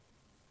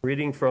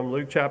Reading from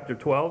Luke chapter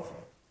 12,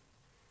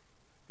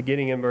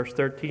 beginning in verse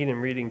 13 and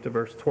reading to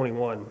verse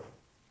 21.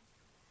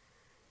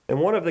 And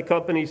one of the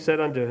company said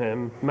unto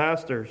him,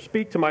 Master,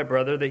 speak to my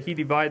brother that he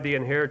divide the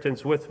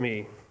inheritance with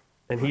me.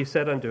 And he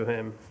said unto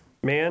him,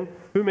 Man,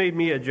 who made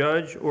me a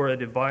judge or a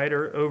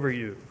divider over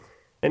you?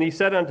 And he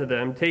said unto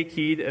them, Take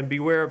heed and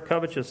beware of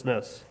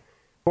covetousness.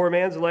 For a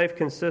man's life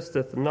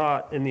consisteth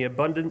not in the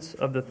abundance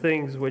of the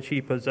things which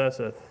he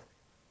possesseth.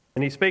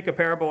 And he spake a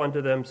parable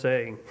unto them,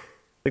 saying,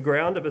 The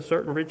ground of a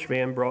certain rich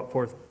man brought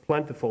forth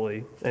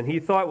plentifully, and he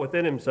thought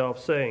within himself,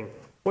 saying,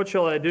 What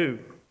shall I do,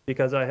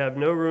 because I have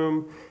no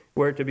room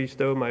where to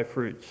bestow my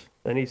fruits?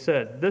 And he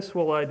said, This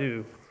will I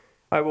do.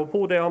 I will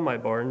pull down my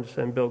barns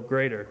and build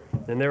greater,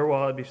 and there will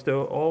I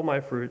bestow all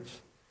my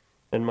fruits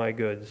and my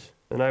goods.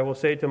 And I will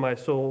say to my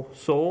soul,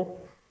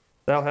 Soul,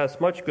 thou hast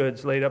much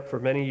goods laid up for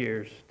many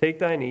years. Take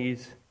thine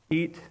ease,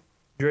 eat,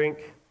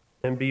 drink,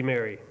 and be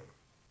merry.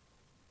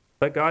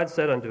 But God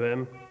said unto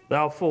him,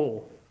 Thou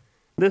fool,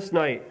 this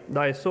night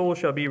thy soul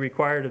shall be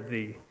required of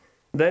thee.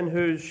 Then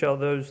whose shall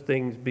those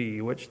things be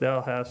which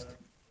thou hast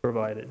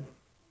provided?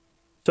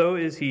 So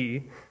is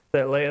he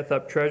that layeth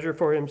up treasure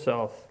for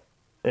himself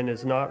and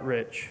is not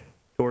rich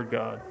toward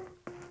God.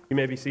 You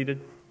may be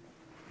seated.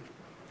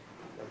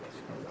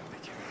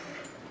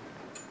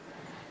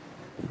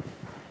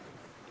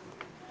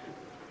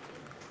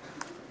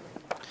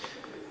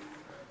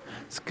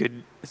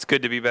 It's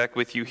good to be back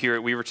with you here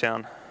at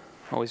Weavertown.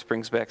 Always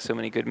brings back so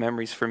many good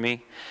memories for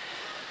me.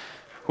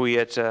 We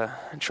at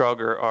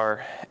Trauger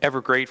are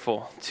ever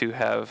grateful to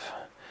have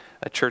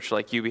a church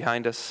like you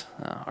behind us,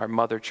 our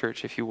mother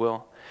church, if you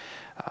will.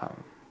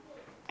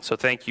 So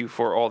thank you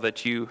for all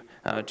that you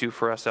do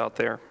for us out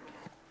there.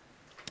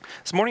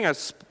 This morning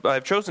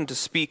I've chosen to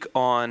speak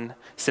on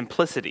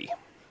simplicity.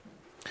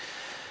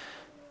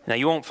 Now,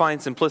 you won't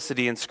find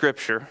simplicity in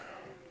Scripture,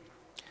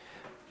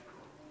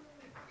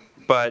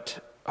 but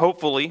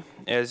hopefully,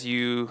 as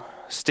you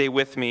stay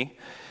with me,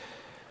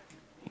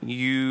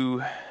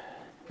 you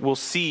will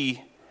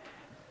see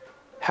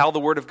how the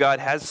Word of God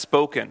has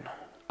spoken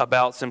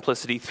about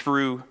simplicity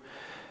through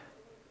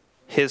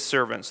His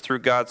servants, through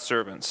God's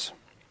servants.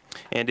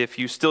 And if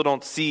you still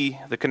don't see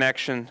the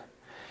connection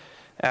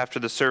after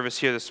the service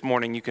here this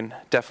morning, you can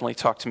definitely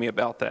talk to me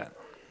about that.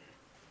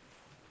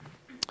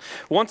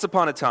 Once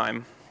upon a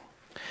time,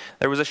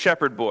 there was a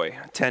shepherd boy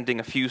tending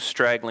a few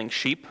straggling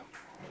sheep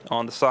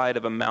on the side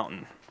of a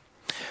mountain.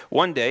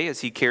 One day,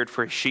 as he cared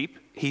for his sheep,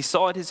 he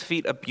saw at his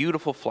feet a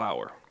beautiful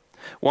flower,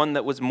 one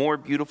that was more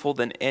beautiful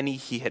than any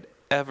he had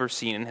ever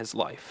seen in his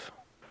life.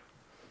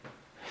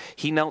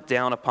 He knelt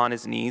down upon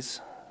his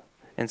knees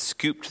and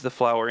scooped the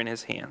flower in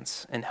his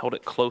hands and held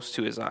it close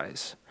to his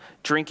eyes,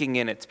 drinking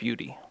in its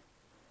beauty.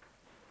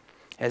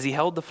 As he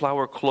held the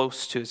flower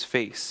close to his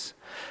face,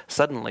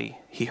 suddenly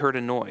he heard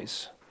a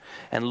noise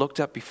and looked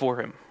up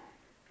before him.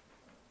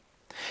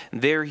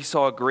 There he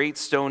saw a great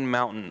stone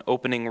mountain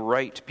opening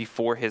right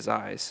before his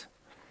eyes.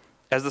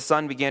 As the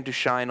sun began to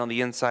shine on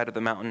the inside of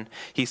the mountain,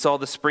 he saw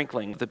the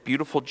sprinkling of the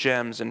beautiful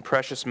gems and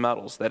precious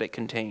metals that it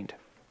contained.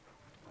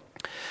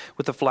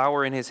 With the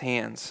flower in his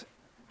hands,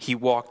 he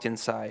walked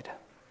inside.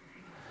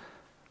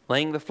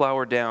 Laying the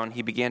flower down,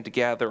 he began to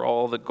gather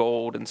all the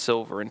gold and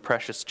silver and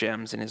precious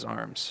gems in his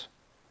arms.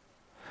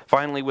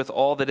 Finally, with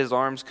all that his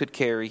arms could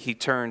carry, he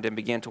turned and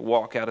began to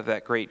walk out of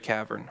that great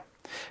cavern.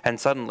 And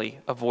suddenly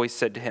a voice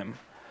said to him,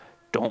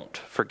 Don't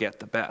forget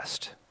the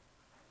best.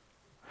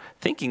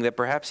 Thinking that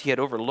perhaps he had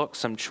overlooked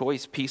some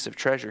choice piece of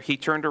treasure, he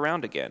turned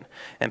around again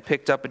and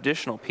picked up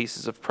additional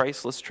pieces of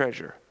priceless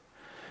treasure.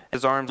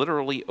 His arms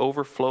literally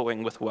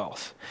overflowing with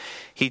wealth,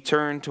 he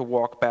turned to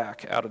walk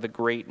back out of the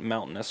great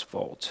mountainous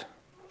vault.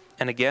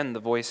 And again the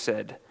voice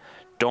said,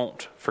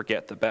 Don't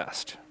forget the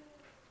best.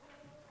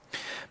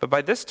 But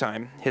by this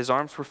time his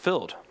arms were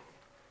filled,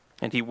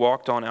 and he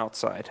walked on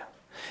outside.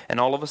 And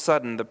all of a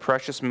sudden, the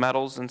precious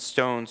metals and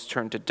stones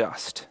turned to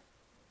dust.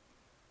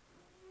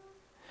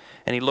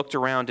 And he looked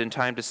around in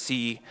time to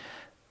see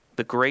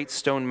the great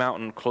stone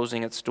mountain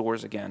closing its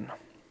doors again.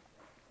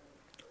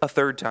 A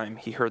third time,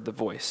 he heard the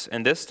voice,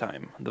 and this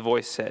time the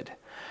voice said,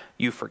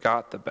 You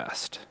forgot the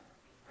best.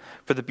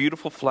 For the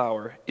beautiful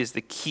flower is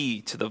the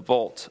key to the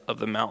vault of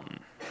the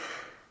mountain.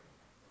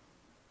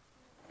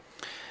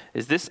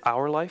 Is this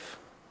our life?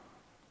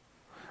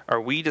 Are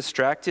we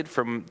distracted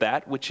from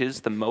that which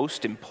is the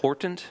most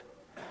important?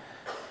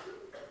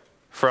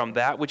 From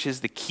that which is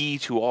the key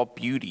to all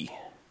beauty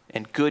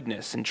and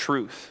goodness and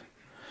truth?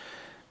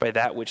 By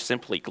that which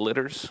simply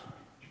glitters,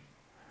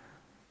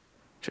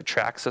 which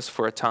attracts us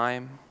for a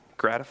time,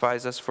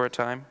 gratifies us for a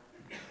time?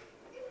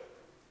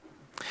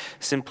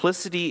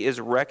 Simplicity is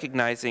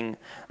recognizing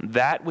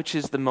that which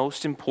is the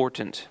most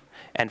important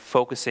and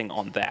focusing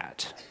on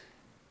that.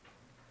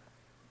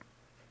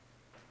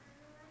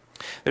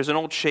 There's an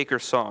old Shaker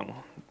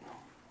song.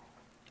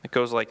 It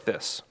goes like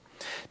this.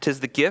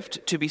 'Tis the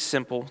gift to be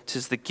simple,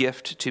 'tis the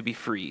gift to be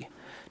free,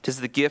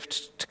 'tis the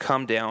gift to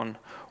come down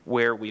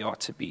where we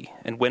ought to be.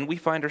 And when we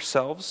find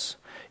ourselves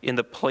in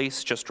the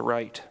place just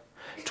right,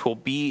 'twill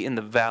be in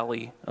the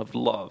valley of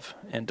love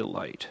and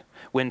delight.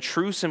 when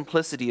true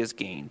simplicity is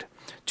gained.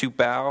 To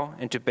bow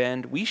and to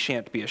bend, we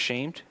shan't be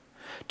ashamed.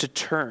 To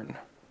turn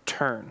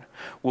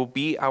will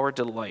be our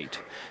delight,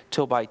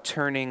 till by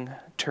turning,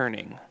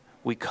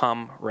 we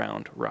come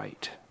round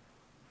right.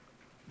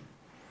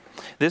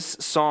 This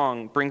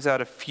song brings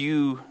out a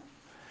few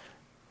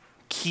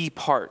key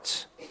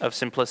parts of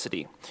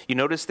simplicity. You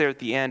notice there at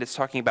the end, it's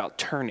talking about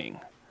turning.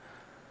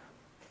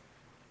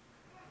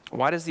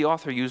 Why does the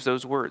author use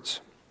those words?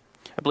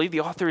 I believe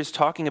the author is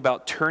talking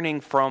about turning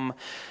from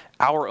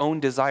our own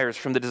desires,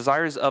 from the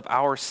desires of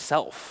our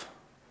self,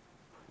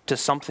 to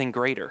something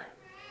greater.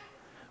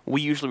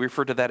 We usually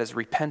refer to that as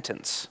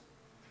repentance.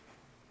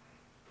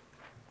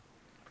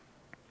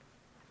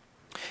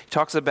 He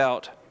talks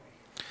about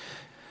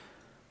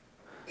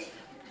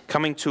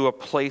coming to a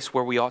place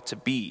where we ought to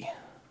be,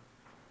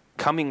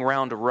 coming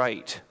round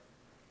right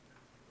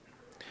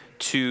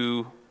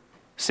to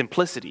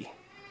simplicity.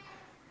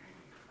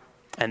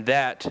 And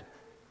that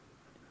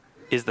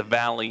is the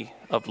valley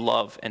of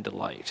love and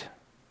delight.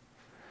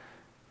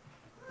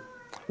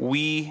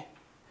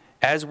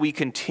 As we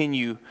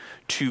continue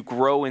to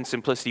grow in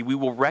simplicity, we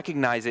will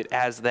recognize it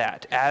as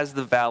that, as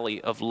the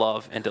valley of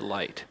love and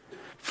delight,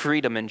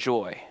 freedom and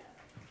joy.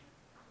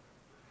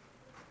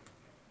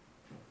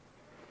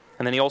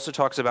 And then he also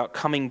talks about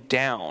coming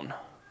down,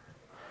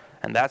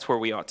 and that's where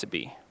we ought to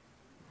be.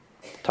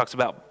 Talks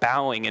about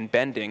bowing and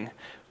bending,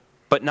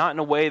 but not in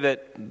a way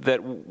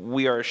that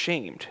we are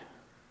ashamed.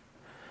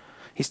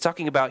 He's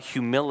talking about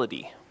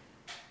humility.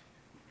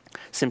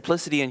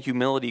 Simplicity and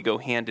humility go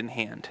hand in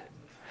hand.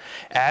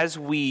 As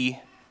we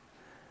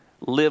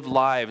live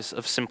lives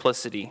of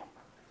simplicity,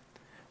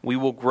 we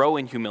will grow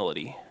in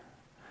humility.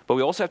 But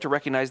we also have to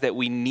recognize that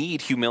we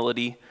need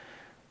humility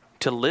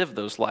to live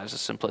those lives of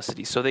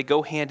simplicity. So they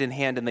go hand in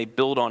hand and they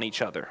build on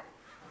each other.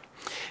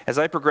 As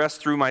I progress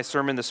through my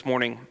sermon this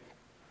morning,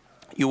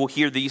 you will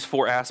hear these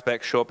four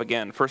aspects show up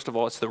again. First of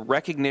all, it's the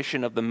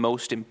recognition of the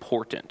most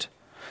important.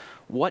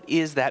 What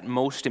is that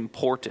most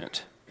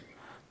important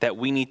that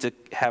we need to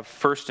have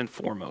first and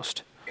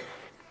foremost?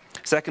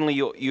 Secondly,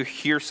 you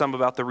hear some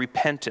about the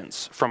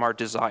repentance from our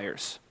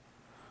desires.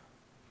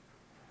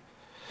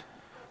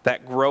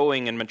 That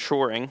growing and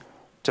maturing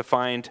to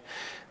find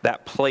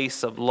that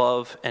place of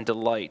love and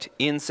delight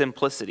in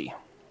simplicity.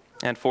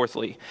 And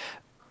fourthly,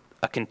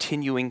 a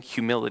continuing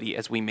humility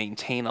as we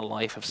maintain a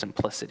life of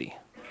simplicity.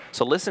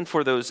 So listen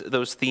for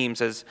those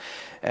themes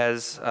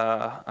as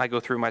I go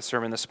through my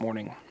sermon this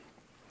morning.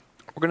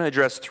 We're going to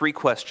address three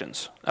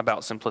questions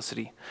about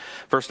simplicity.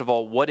 First of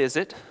all, what is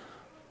it?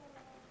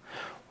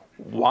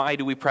 Why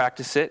do we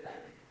practice it?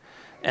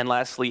 And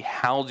lastly,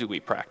 how do we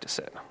practice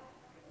it?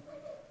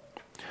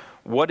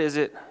 What is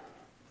it?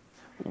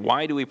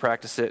 Why do we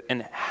practice it?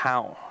 And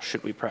how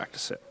should we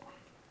practice it?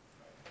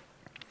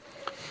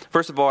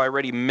 First of all, I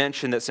already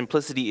mentioned that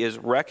simplicity is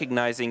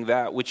recognizing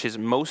that which is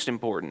most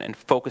important and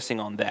focusing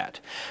on that.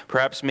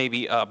 Perhaps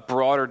maybe a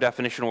broader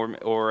definition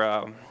or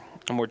a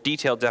more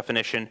detailed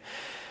definition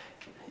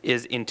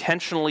is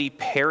intentionally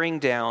paring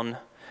down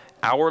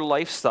our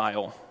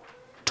lifestyle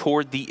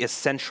toward the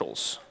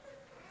essentials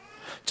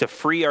to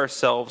free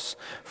ourselves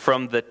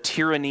from the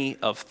tyranny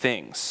of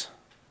things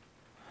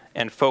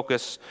and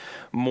focus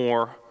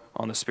more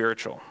on the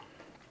spiritual.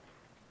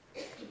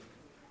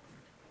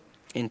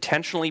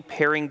 Intentionally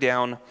paring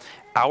down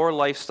our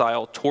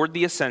lifestyle toward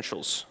the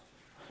essentials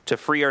to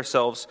free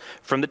ourselves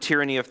from the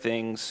tyranny of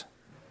things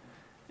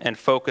and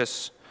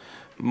focus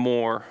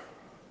more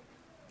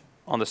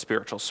on the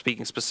spiritual,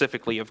 speaking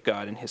specifically of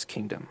God and his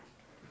kingdom.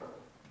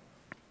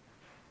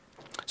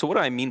 So what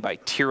do I mean by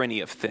tyranny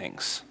of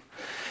things?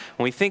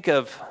 When we think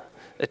of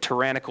a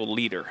tyrannical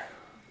leader,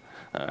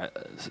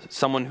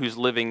 someone who's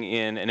living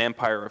in an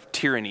empire of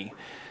tyranny,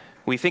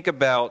 we think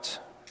about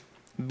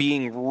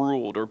being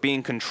ruled or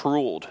being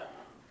controlled,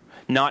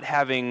 not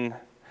having,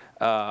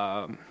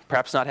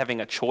 perhaps not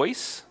having a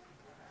choice.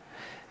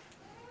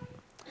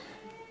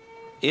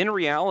 In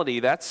reality,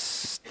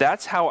 that's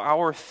how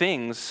our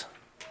things,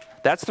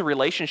 that's the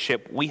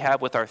relationship we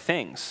have with our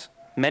things.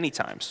 Many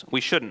times. We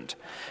shouldn't,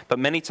 but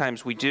many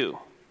times we do.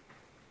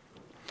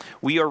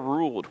 We are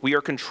ruled, we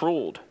are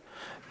controlled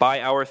by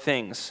our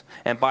things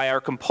and by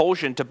our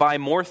compulsion to buy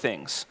more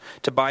things,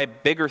 to buy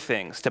bigger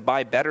things, to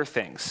buy better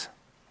things.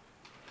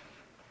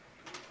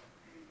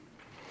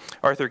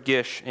 Arthur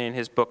Gish, in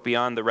his book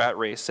Beyond the Rat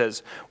Race,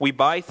 says, "We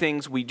buy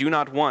things we do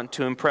not want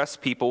to impress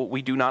people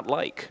we do not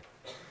like."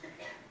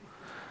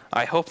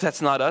 I hope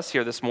that's not us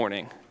here this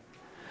morning.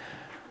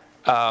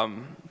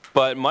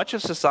 But much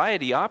of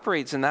society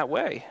operates in that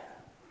way.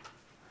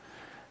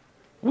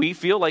 We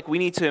feel like we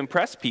need to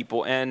impress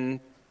people, and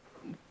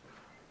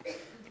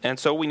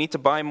so we need to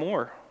buy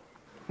more.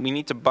 We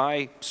need to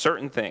buy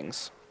certain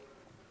things.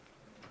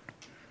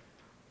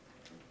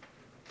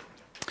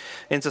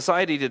 In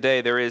society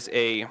today, there is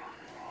a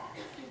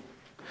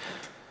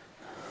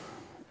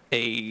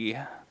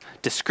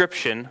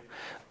description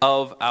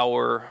of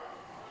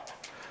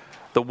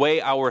the way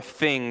our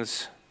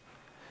things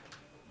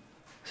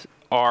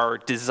are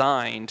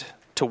designed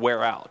to to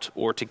wear out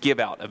or to give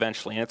out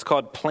eventually, and it's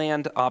called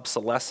planned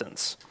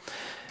obsolescence.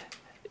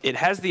 It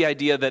has the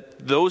idea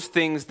that those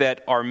things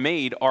that are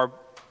made are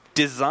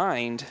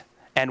designed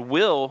and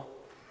will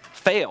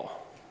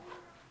fail.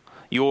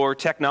 Your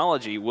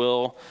technology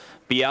will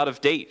be out of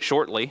date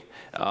shortly.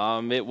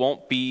 It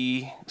won't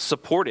be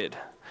supported.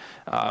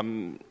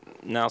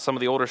 Now, some of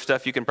the older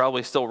stuff you can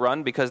probably still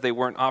run because they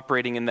weren't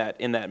operating in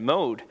that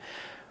mode.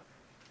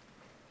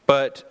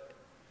 But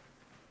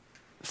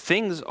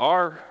things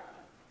are,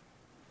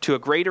 to a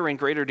greater and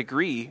greater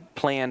degree,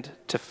 planned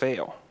to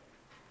fail.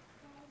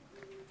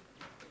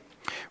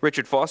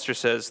 Richard Foster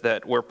says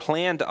that where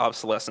planned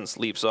obsolescence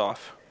leaves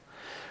off,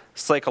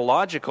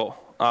 psychological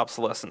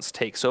obsolescence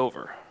takes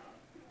over.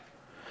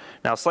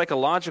 Now,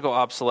 psychological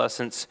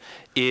obsolescence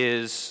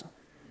is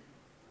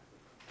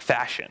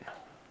fashion.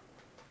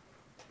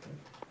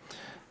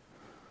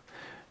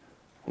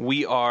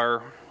 We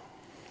are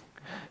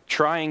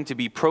trying to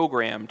be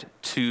programmed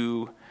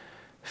to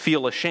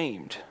feel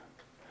ashamed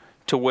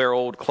to wear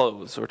old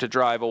clothes or to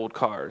drive old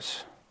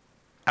cars,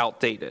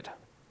 outdated.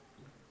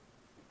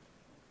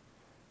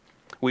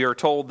 We are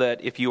told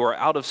that if you are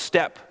out of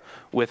step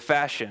with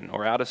fashion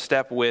or out of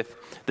step with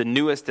the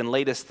newest and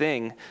latest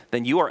thing,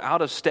 then you are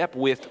out of step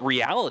with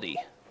reality.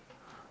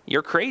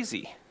 You're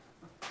crazy.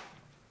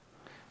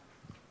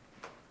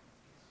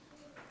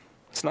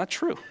 It's not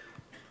true.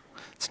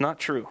 It's not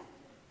true.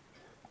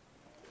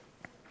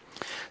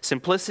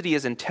 Simplicity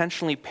is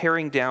intentionally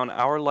paring down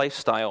our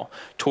lifestyle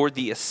toward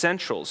the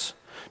essentials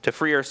to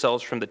free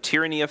ourselves from the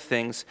tyranny of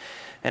things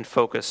and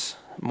focus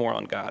more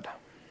on God.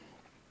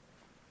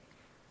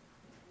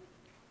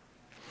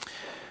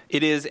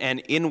 It is an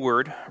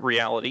inward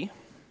reality,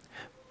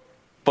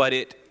 but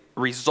it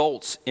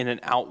results in an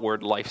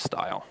outward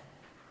lifestyle.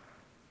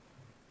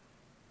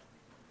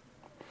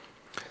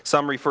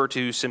 Some refer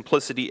to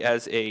simplicity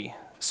as a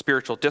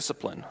spiritual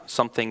discipline,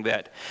 something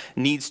that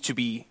needs to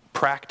be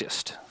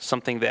practiced,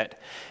 something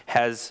that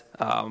has,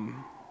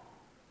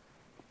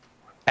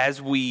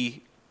 as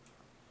we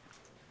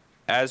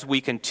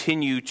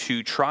continue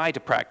to try to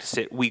practice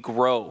it, we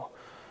grow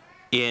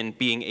in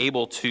being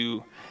able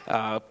to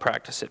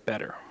practice it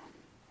better.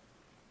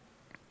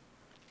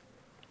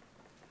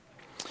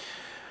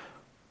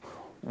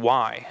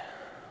 Why?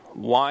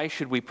 Why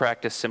should we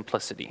practice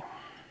simplicity?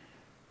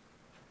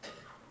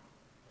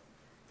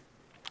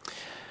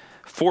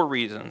 4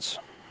 reasons.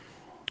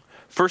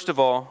 First of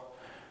all,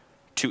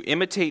 to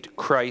imitate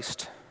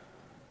Christ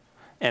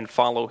and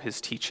follow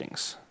his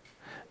teachings.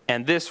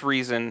 And this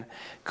reason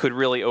could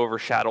really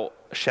overshadow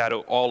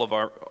all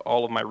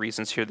of my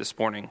reasons here this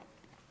morning.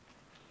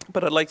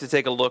 But I'd like to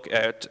take a look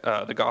at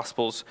the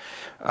Gospels.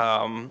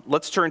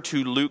 Let's turn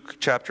to Luke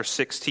chapter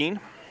 16.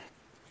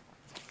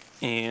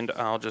 And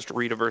I'll just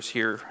read a verse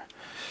here.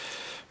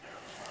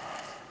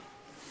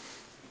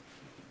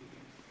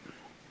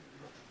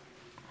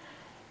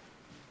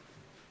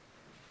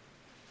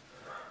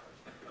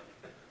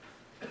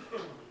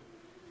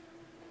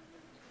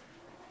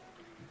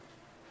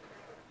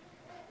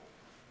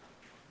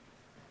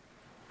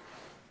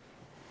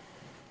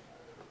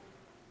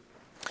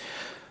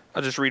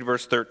 I'll just read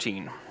verse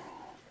 13.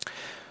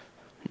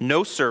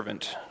 No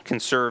servant can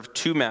serve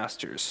 2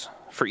 masters,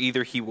 for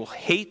either he will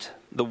hate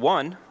the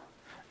one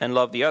and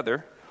love the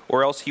other,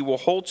 or else he will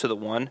hold to the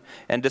one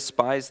and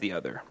despise the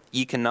other.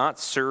 Ye cannot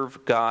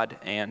serve God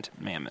and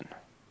mammon.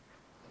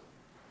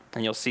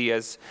 And you'll see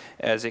as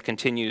it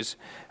continues,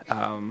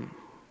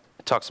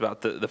 it talks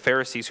about the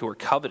Pharisees who were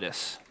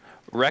covetous,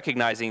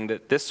 recognizing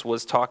that this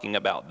was talking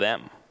about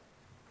them.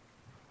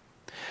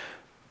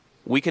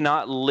 We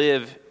cannot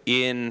live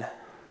in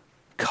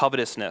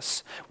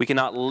covetousness. We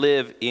cannot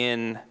live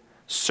in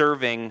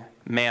serving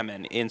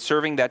mammon, in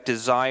serving that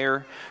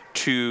desire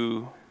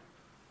to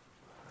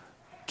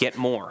get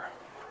more,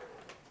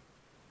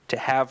 to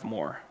have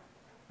more.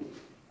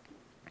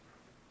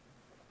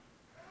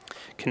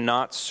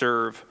 Cannot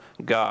serve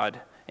God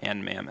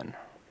and mammon.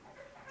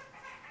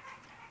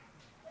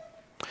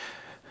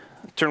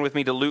 Turn with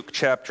me to Luke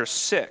chapter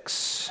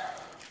 6.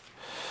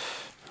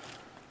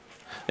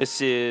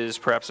 This is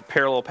perhaps a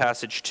parallel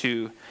passage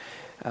to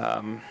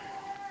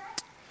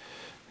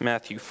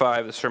Matthew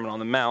 5, the Sermon on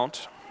the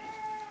Mount.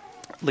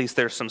 At least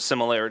there's some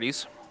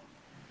similarities.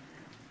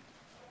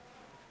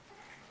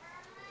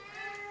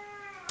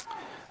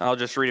 I'll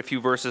just read a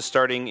few verses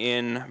starting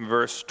in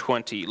verse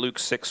 20, Luke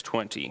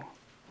 6:20.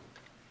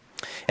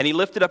 And he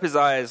lifted up his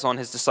eyes on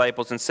his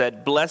disciples and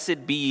said,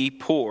 Blessed be ye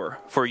poor,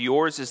 for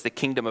yours is the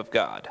kingdom of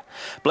God.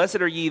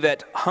 Blessed are ye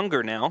that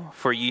hunger now,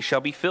 for ye shall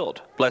be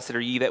filled. Blessed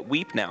are ye that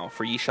weep now,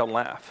 for ye shall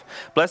laugh.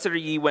 Blessed are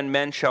ye when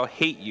men shall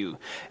hate you,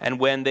 and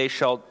when they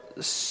shall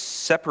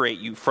separate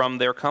you from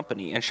their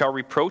company, and shall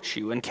reproach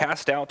you, and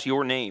cast out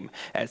your name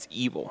as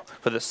evil,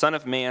 for the Son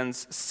of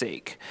Man's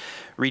sake.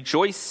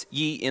 Rejoice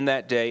ye in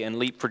that day, and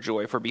leap for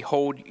joy, for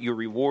behold, your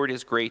reward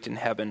is great in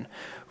heaven.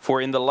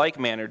 For in the like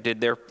manner did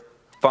their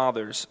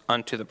fathers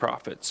unto the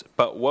prophets.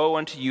 But woe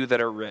unto you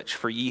that are rich,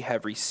 for ye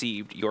have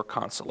received your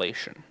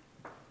consolation.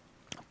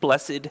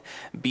 Blessed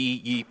be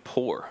ye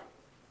poor.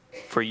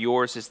 for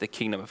yours is the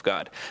kingdom of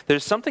God.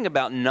 There's something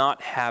about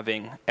not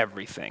having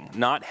everything,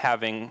 not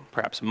having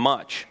perhaps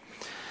much,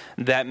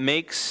 that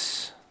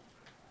makes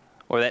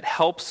or that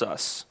helps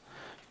us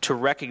to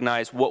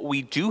recognize what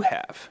we do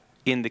have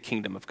in the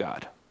kingdom of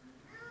God.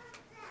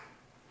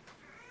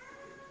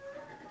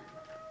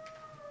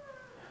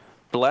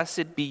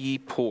 Blessed be ye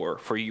poor,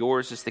 for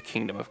yours is the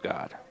kingdom of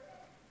God.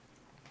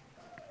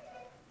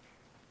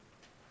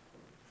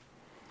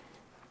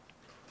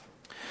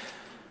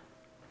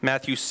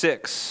 Matthew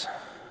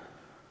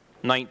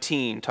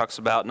 6:19 talks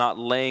about not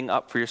laying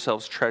up for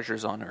yourselves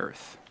treasures on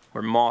earth,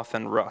 where moth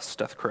and rust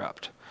doth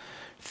corrupt,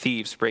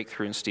 thieves break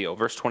through and steal.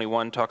 Verse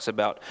 21 talks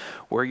about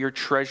where your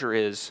treasure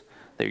is,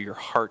 there your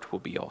heart will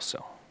be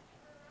also.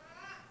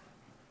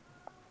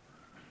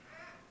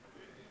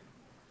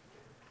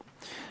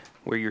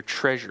 Where your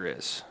treasure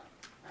is,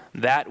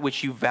 that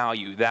which you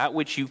value, that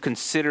which you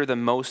consider the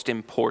most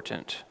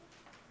important,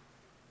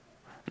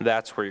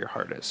 that's where your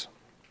heart is.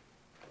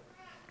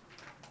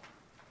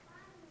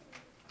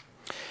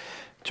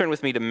 Turn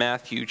with me to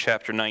Matthew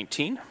chapter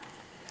 19.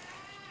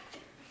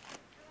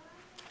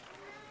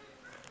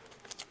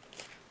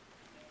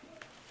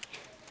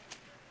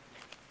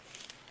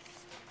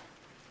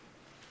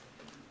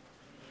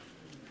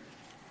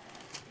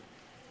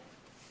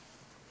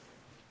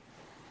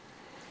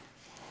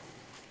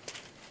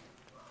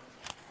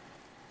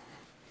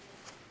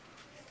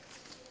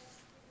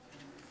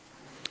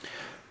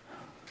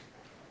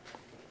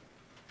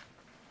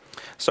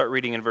 Start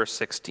reading in verse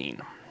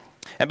 16.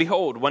 And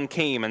behold, one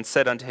came and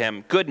said unto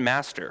him, Good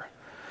master,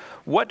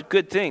 what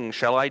good thing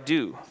shall I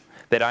do,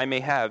 that I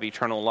may have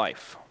eternal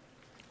life?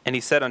 And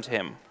he said unto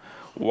him,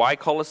 Why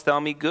callest thou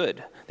me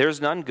good? There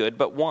is none good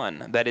but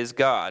one, that is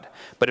God.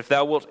 But if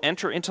thou wilt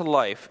enter into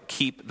life,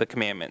 keep the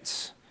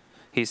commandments.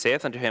 He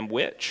saith unto him,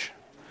 Which?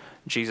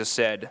 Jesus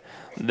said,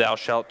 Thou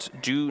shalt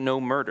do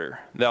no murder,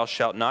 thou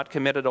shalt not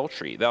commit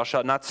adultery, thou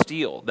shalt not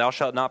steal, thou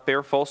shalt not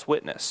bear false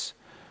witness.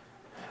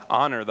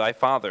 Honor thy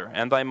father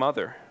and thy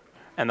mother,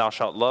 and thou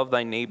shalt love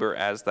thy neighbor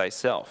as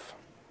thyself.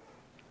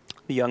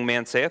 The young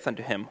man saith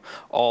unto him,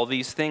 All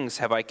these things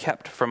have I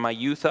kept from my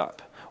youth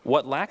up.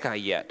 What lack I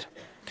yet?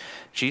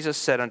 Jesus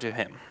said unto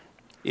him,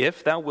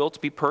 If thou wilt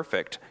be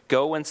perfect,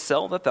 go and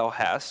sell that thou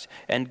hast,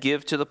 and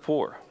give to the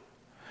poor,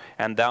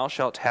 and thou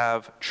shalt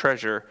have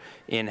treasure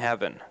in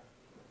heaven.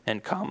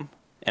 And come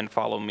and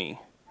follow me.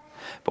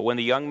 But when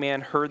the young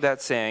man heard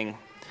that saying,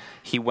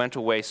 he went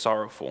away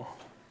sorrowful,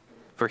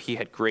 for he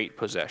had great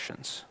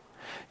possessions.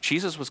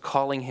 Jesus was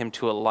calling him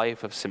to a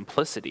life of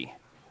simplicity,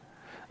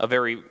 a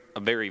very,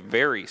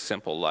 very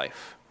simple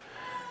life.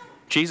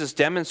 Jesus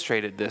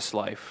demonstrated this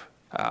life.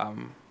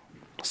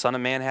 Son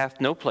of Man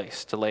hath no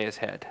place to lay his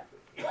head.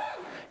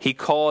 He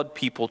called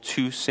people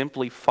to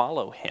simply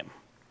follow him.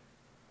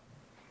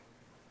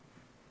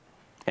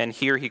 And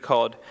here he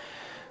called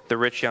the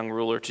rich young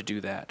ruler to do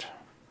that.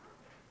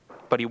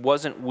 But he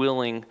wasn't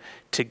willing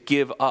to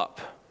give up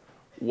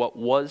what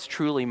was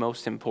truly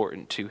most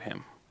important to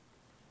him,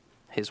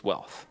 his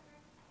wealth.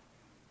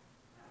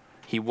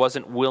 He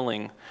wasn't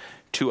willing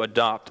to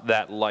adopt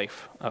that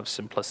life of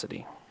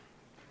simplicity.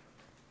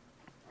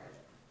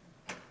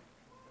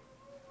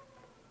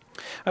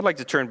 I'd like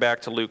to turn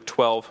back to Luke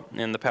 12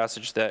 in the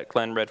passage that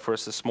Glenn read for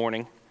us this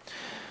morning.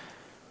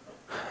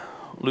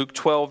 Luke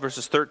 12,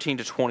 verses 13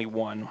 to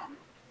 21.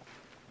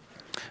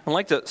 I'd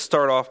like to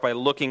start off by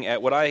looking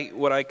at what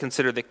I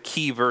consider the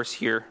key verse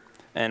here,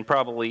 and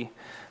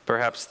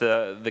perhaps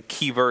the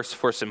key verse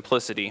for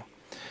simplicity,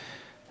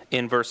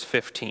 in verse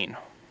 15.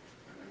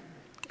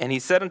 And he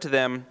said unto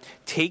them,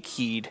 Take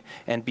heed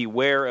and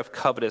beware of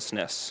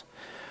covetousness,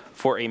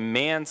 for a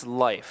man's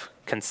life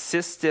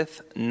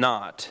consisteth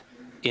not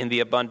in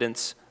the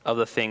abundance of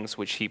the things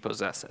which he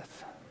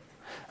possesseth.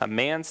 A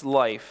man's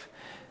life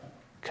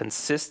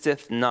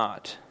consisteth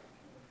not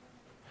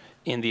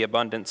in the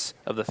abundance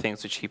of the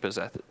things which he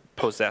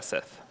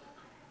possesseth.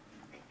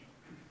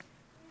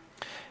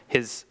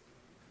 His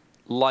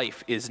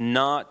life is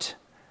not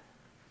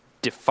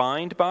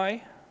defined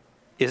by,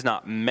 is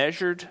not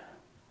measured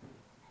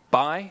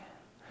by,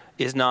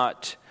 is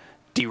not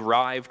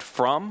derived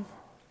from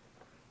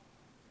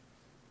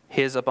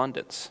his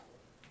abundance.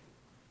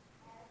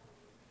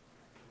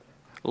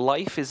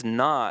 Life is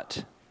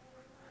not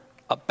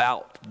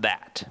about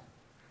that.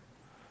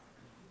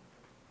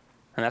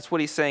 And that's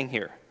what he's saying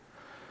here.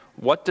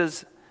 What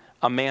does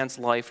a man's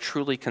life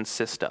truly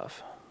consist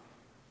of?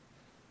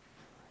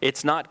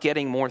 It's not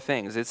getting more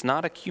things. It's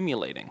not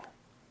accumulating.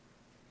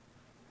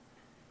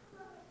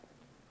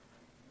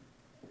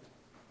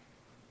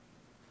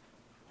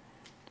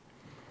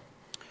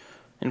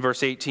 In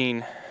verse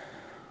 18,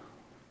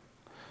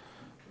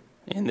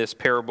 in this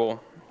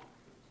parable,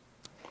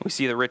 we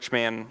see the rich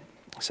man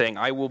saying,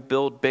 I will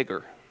build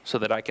bigger so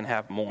that I can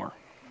have more,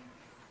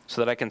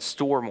 so that I can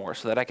store more,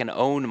 so that I can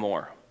own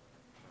more.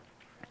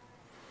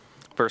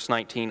 Verse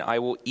 19, I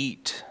will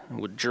eat, I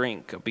will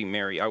drink, I'll be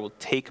merry, I will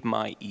take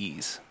my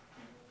ease.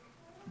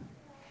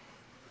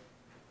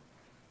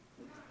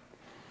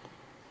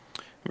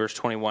 Verse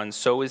 21,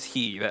 so is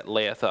he that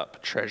layeth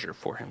up treasure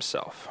for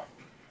himself.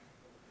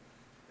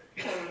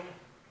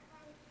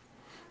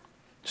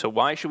 So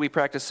why should we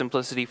practice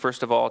simplicity?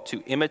 First of all,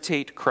 to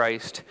imitate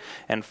Christ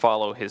and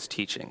follow his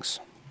teachings.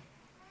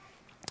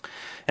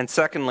 And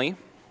secondly,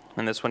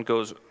 and this one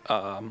goes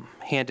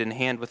hand in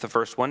hand with the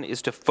first one,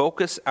 is to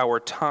focus our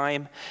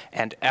time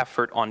and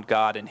effort on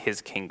God and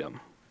his kingdom.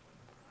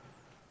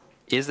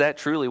 Is that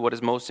truly what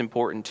is most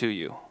important to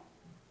you?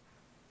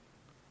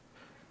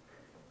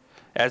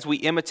 As we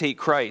imitate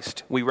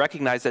Christ, we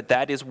recognize that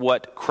that is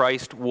what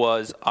Christ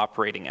was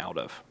operating out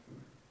of.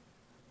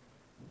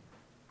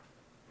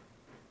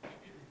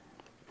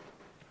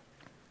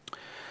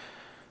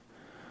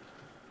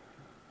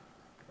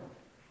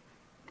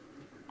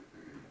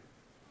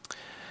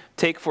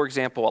 Take, for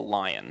example, a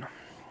lion.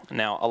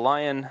 Now, a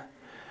lion,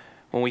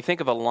 when we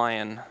think of a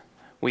lion,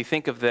 we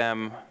think of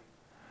them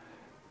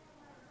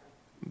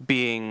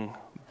being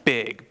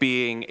big,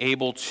 being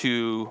able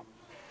to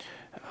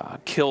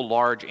kill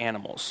large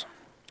animals.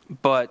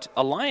 But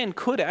a lion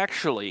could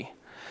actually,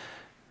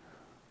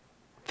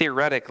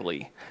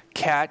 theoretically,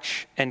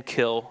 catch and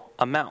kill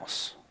a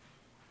mouse.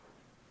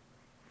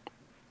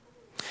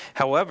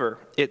 However,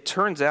 it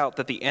turns out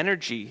that the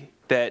energy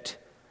that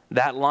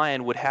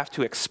lion would have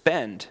to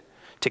expend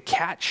to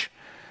catch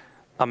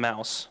a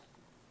mouse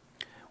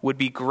would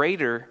be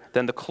greater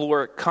than the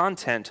caloric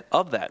content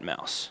of that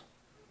mouse.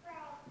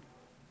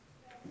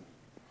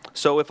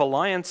 So if a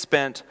lion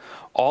spent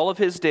all of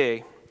his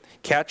day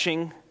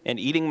catching and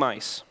eating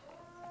mice,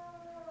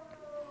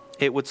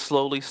 it would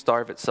slowly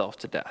starve itself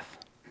to death.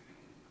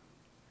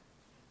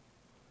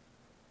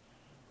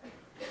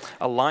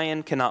 A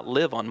lion cannot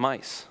live on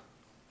mice.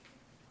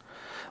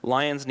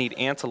 Lions need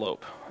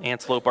antelope.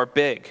 Antelope are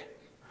big.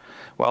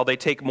 While they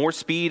take more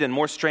speed and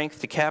more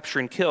strength to capture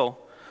and kill,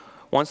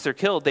 once they're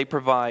killed, they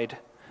provide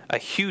a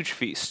huge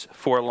feast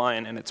for a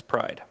lion and its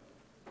pride.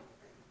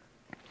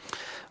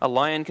 A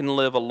lion can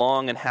live a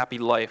long and happy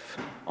life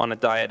on a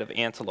diet of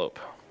antelope.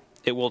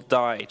 It will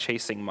die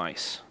chasing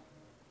mice.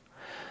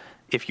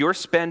 If you're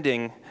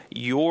spending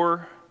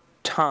your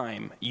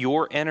time,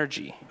 your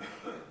energy,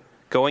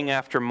 going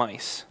after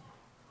mice,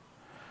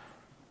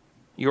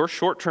 your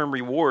short-term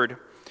reward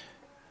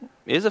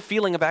is a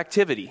feeling of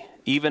activity,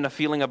 even a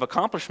feeling of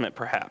accomplishment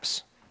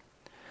perhaps.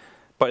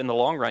 But in the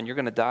long run, you're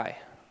going to die.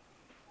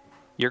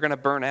 You're going to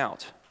burn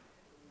out.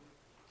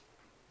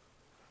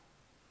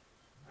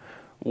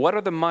 What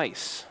are the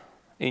mice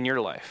in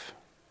your life?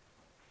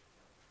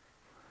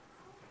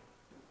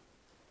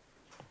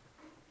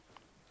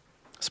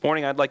 This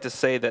morning, I'd like to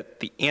say that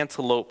the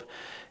antelope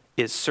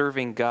is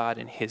serving God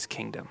in his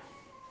kingdom.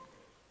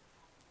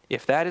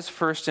 If that is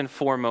first and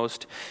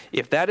foremost,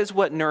 if that is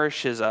what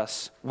nourishes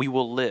us, we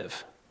will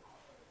live.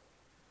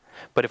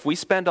 But if we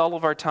spend all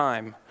of our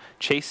time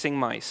chasing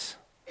mice,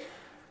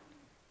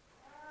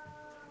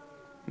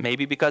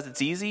 maybe because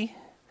it's easy,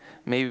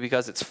 maybe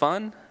because it's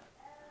fun,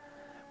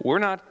 we're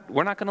not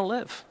going to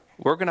live.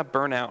 We're going to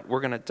burn out. We're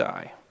going to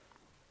die,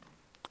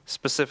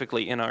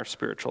 specifically in our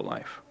spiritual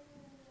life.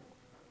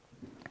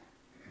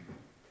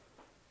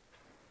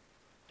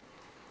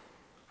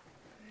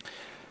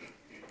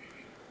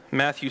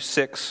 Matthew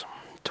 6,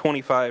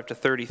 25 to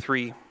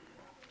 33,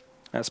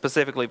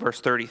 specifically verse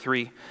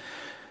 33,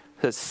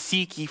 says,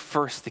 "Seek ye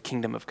first the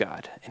kingdom of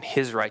God and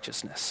his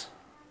righteousness."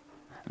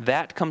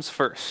 That comes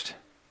first.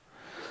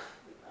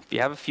 If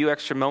you have a few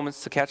extra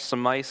moments to catch some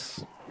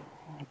mice,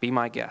 be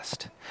my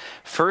guest.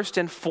 First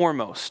and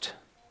foremost,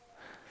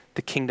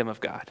 the kingdom of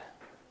God.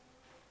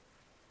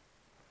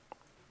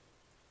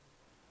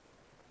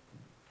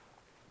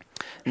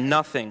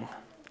 Nothing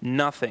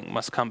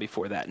must come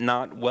before that.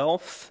 Not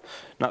wealth,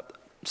 not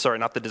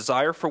the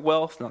desire for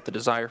wealth, not the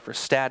desire for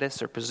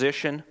status or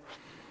position.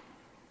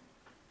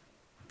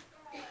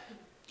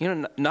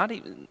 Not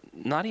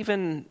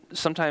even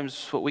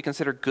sometimes what we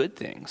consider good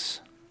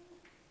things.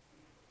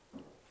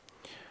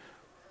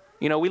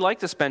 We like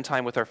to spend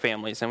time with our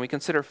families, and we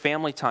consider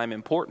family time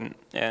important,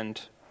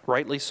 and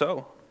rightly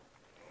so.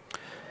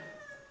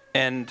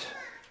 And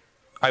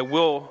I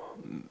will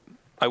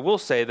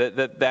say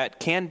that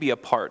can be a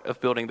part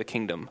of building the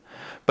kingdom.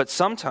 But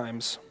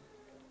sometimes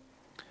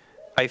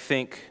I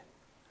think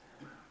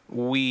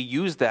we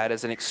use that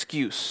as an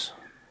excuse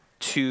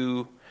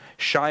to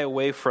shy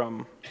away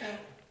from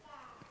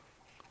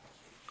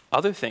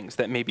other things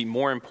that may be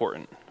more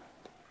important.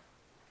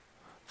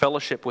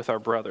 Fellowship with our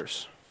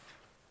brothers.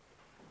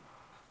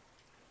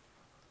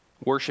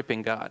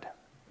 Worshiping God.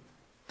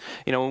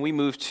 When we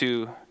moved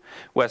to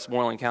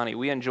Westmoreland County,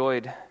 we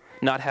enjoyed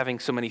not having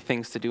so many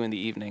things to do in the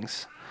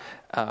evenings.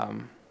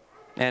 And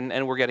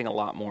we're getting a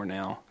lot more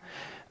now.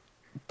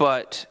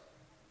 But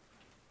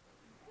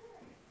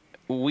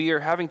we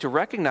are having to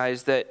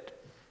recognize that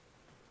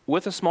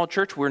with a small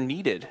church, we're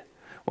needed.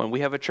 When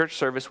we have a church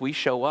service, we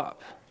show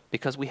up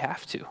because we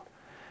have to.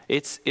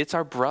 It's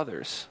our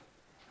brothers.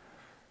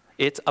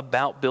 It's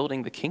about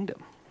building the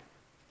kingdom.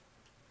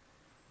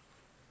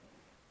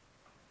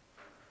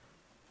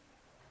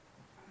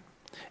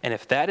 And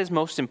if that is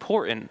most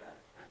important,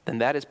 then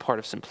that is part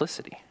of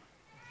simplicity.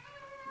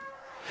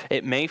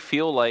 It may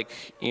feel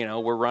like,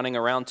 we're running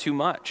around too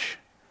much.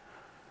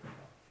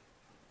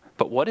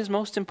 But what is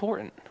most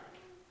important?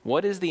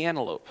 What is the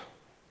antelope?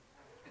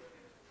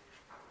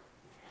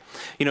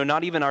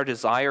 Not even our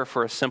desire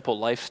for a simple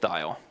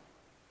lifestyle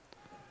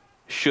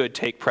should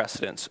take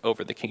precedence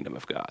over the kingdom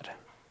of God.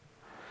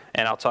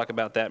 And I'll talk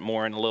about that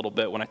more in a little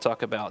bit when I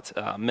talk about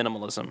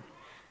minimalism.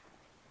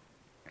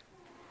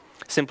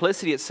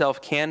 Simplicity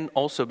itself can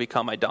also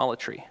become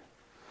idolatry,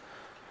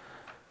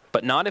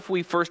 but not if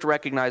we first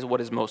recognize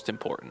what is most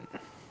important.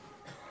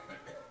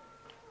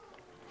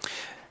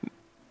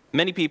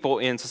 Many people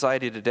in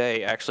society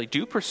today actually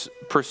do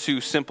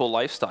pursue simple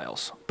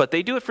lifestyles, but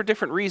they do it for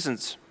different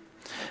reasons.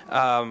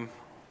 And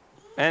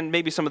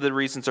maybe some of the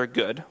reasons are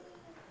good.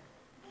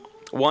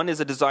 One is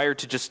a desire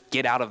to just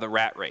get out of the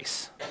rat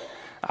race.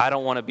 I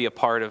don't want to be a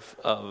part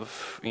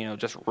of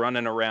just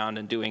running around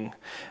and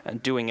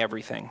doing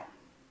everything.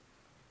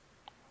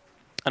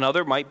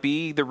 Another might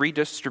be the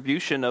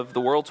redistribution of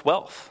the world's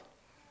wealth.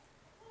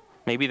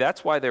 Maybe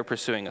that's why they're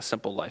pursuing a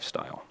simple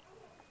lifestyle.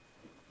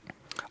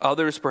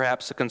 Others,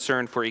 perhaps, a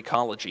concern for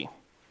ecology.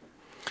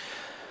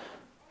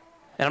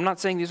 And I'm not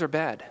saying these are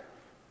bad.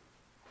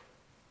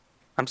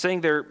 I'm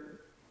saying they're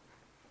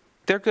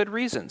good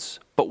reasons.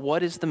 But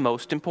what is the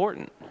most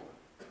important?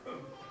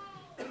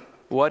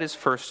 What is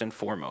first and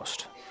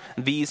foremost?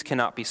 These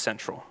cannot be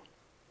central.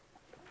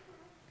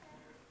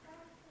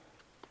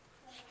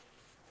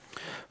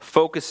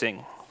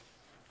 Focusing,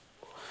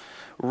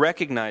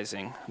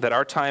 recognizing that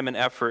our time and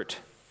effort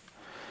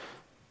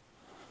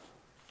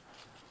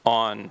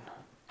on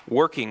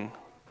working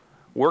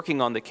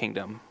on the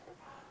kingdom,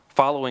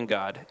 following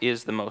God,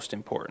 is the most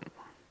important.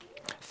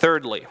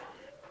 Thirdly,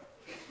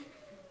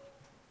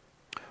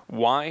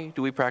 why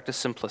do we practice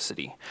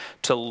simplicity?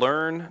 To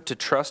learn to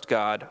trust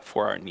God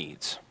for our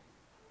needs.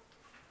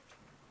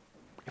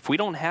 If we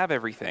don't have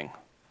everything,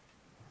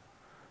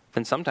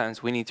 then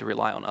sometimes we need to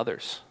rely on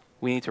others.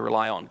 We need to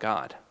rely on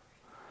God.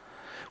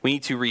 We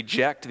need to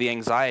reject the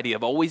anxiety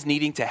of always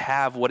needing to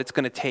have what it's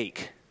going to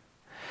take.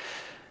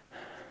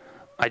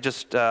 I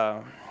just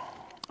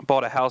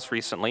bought a house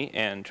recently,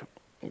 and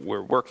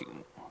we're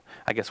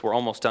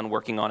almost done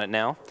working on it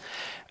now.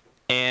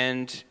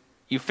 And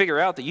you figure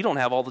out that you don't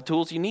have all the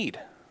tools you need.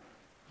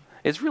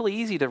 It's really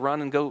easy to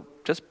run and go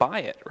just buy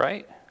it,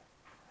 right?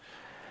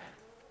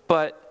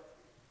 But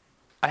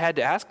I had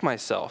to ask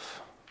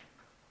myself,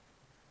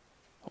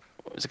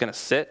 is it going to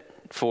sit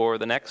for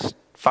the next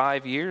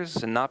 5 years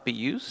and not be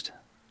used?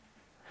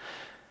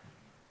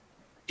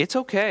 It's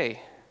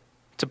okay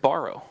to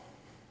borrow.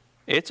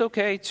 It's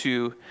okay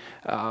to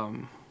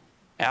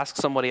ask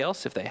somebody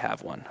else if they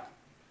have one.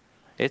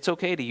 It's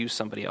okay to use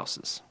somebody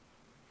else's.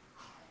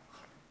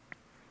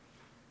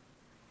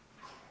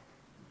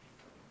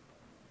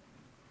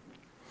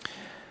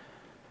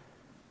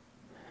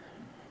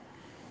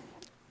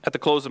 At the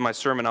close of my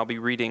sermon, I'll be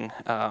reading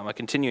a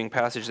continuing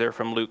passage there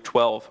from Luke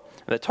 12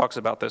 that talks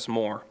about this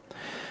more.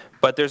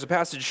 But there's a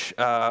passage,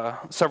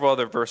 several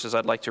other verses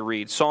I'd like to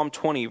read. Psalm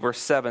 20, verse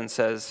 7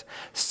 says,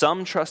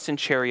 "Some trust in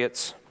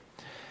chariots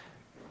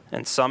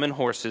and some in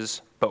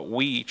horses, but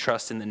we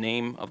trust in the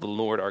name of the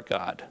Lord our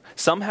God."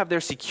 Some have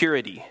their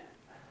security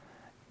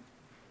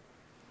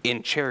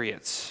in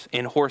chariots,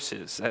 in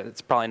horses.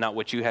 It's probably not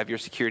what you have your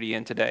security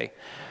in today.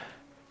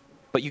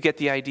 But you get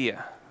the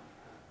idea.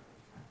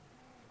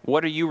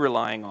 What are you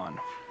relying on?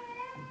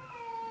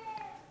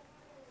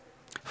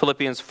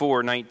 Philippians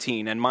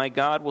 4:19, "And my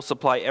God will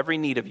supply every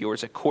need of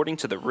yours according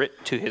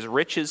to his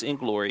riches in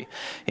glory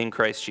in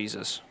Christ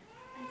Jesus."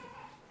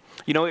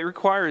 It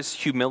requires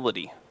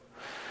humility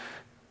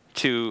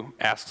to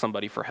ask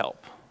somebody for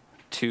help,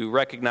 to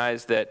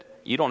recognize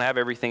that you don't have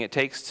everything it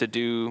takes to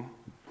do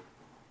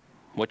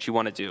what you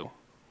want to do.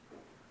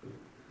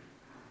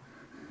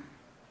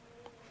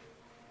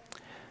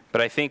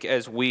 But I think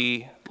as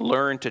we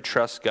learn to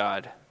trust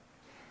God,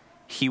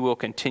 He will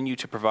continue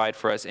to provide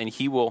for us, and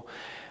He will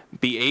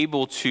be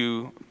able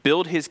to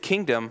build His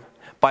kingdom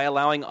by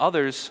allowing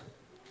others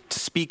to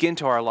speak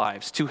into our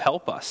lives, to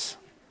help us,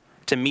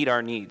 to meet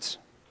our needs.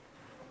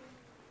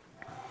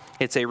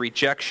 It's a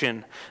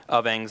rejection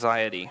of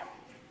anxiety.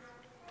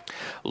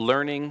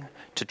 Learning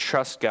to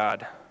trust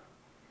God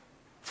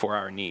for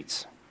our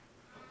needs.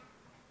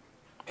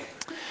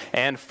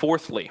 And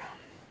fourthly,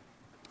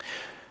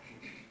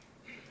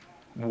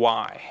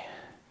 why?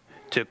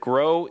 To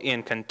grow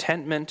in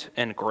contentment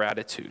and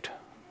gratitude.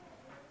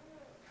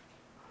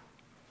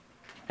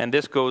 And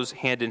this goes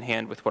hand in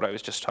hand with what I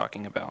was just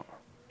talking about.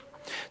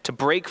 To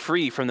break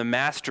free from the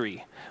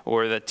mastery,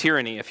 or the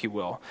tyranny, if you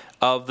will,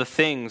 of the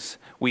things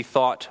we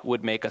thought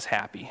would make us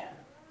happy.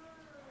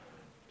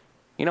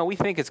 We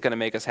think it's going to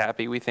make us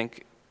happy. We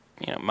think,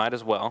 might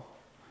as well.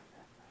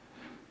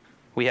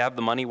 We have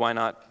the money, why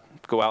not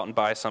go out and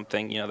buy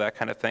something, that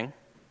kind of thing.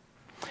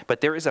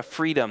 But there is a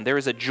freedom, there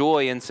is a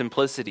joy in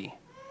simplicity.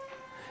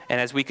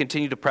 And as we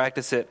continue to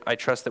practice it, I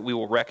trust that we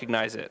will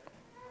recognize it.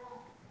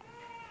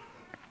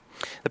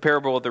 The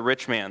parable of the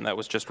rich man that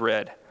was just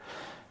read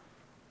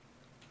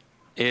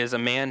is a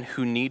man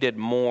who needed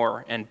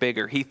more and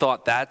bigger. He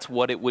thought that's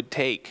what it would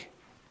take.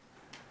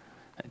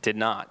 It did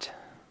not.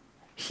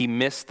 He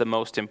missed the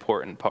most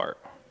important part.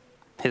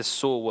 His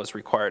soul was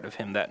required of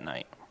him that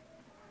night.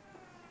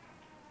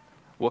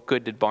 What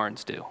good did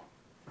barns do?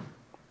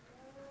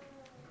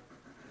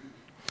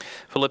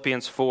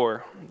 Philippians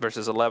 4,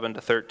 verses 11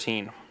 to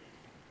 13.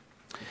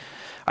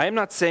 I am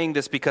not saying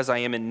this because I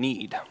am in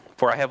need,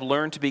 for I have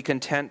learned to be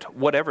content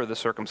whatever the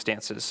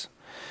circumstances.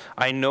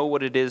 I know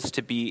what it is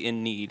to be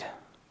in need.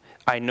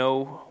 I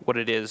know what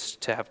it is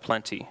to have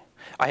plenty.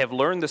 I have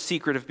learned the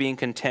secret of being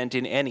content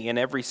in any and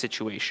every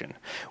situation,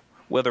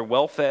 whether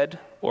well-fed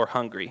or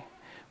hungry,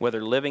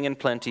 whether living in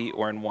plenty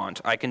or in want.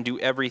 I can do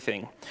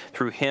everything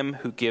through him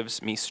who gives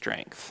me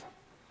strength.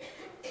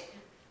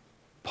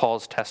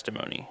 Paul's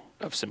testimony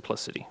of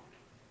simplicity.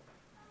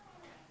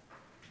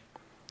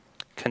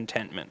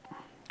 Contentment.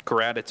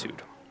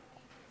 Gratitude.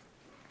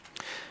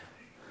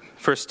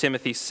 1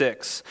 Timothy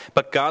 6,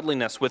 but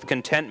godliness with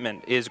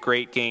contentment is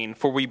great gain,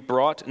 for we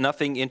brought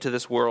nothing into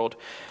this world,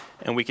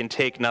 and we can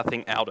take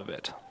nothing out of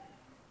it.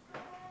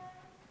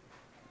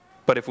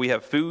 But if we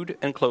have food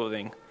and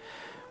clothing,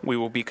 we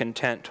will be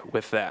content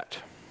with that.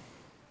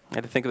 I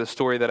had to think of the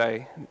story that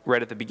I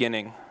read at the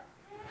beginning.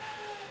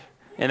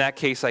 In that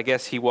case, I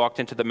guess he walked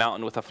into the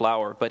mountain with a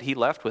flower, but he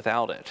left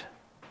without it,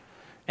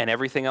 and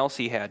everything else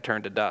he had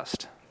turned to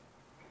dust.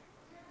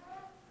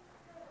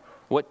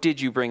 What did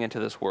you bring into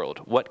this world?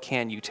 What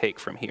can you take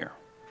from here?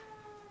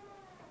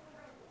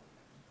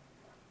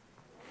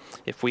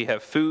 If we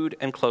have food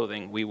and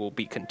clothing, we will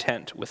be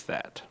content with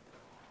that.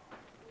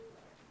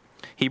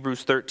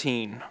 Hebrews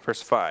 13,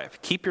 verse 5.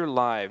 Keep your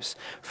lives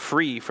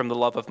free from the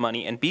love of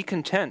money and be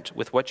content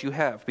with what you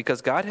have,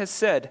 because God has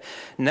said,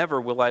 never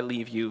will I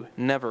leave you,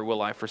 never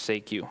will I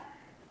forsake you.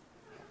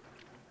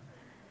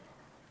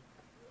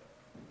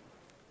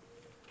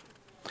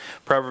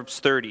 Proverbs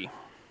 30.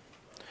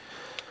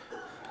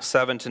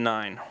 7 to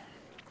 9.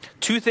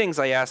 2 things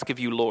I ask of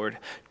you, Lord.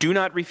 Do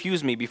not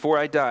refuse me before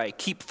I die.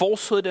 Keep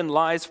falsehood and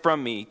lies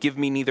from me. Give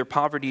me neither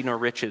poverty nor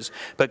riches,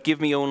 but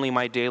give me only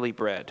my daily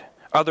bread.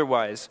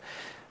 Otherwise,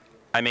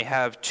 I may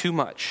have too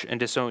much and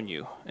disown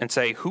you, and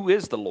say, who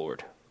is the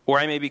Lord? Or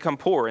I may become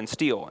poor and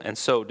steal, and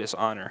so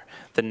dishonor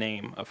the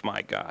name of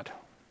my God.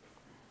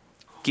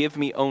 Give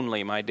me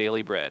only my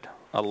daily bread,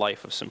 a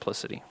life of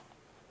simplicity.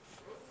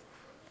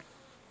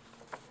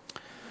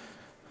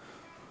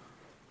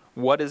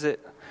 What is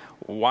it?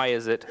 Why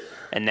is it?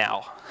 And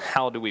now,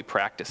 how do we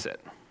practice it?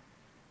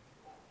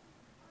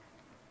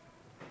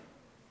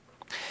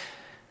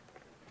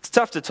 It's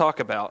tough to talk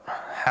about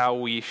how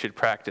we should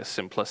practice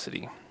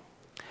simplicity.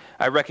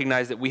 I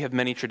recognize that we have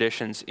many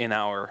traditions in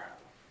our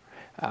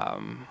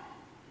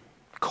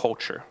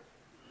culture.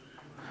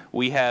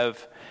 We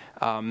have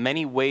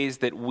many ways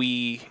that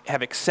we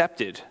have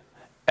accepted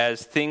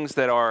as things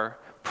that are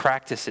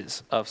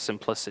practices of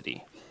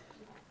simplicity.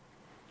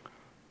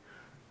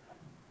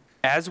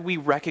 As we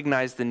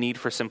recognize the need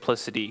for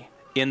simplicity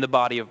in the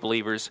body of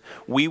believers,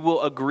 we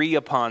will agree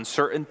upon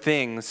certain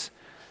things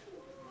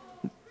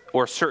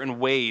or certain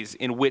ways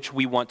in which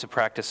we want to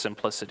practice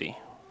simplicity.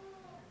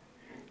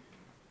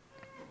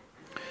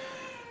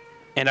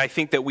 And I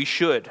think that we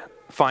should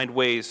find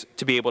ways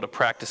to be able to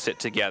practice it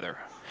together.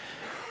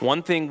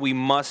 One thing we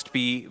must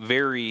be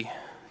very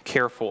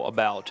careful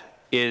about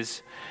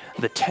is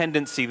the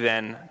tendency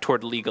then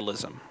toward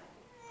legalism.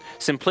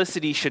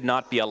 Simplicity should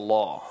not be a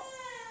law.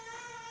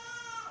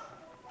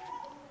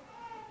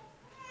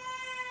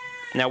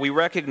 Now, we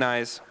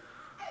recognize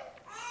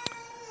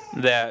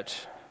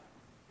that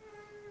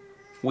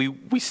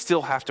we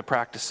still have to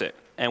practice it,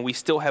 and we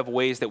still have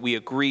ways that we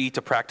agree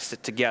to practice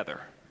it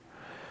together.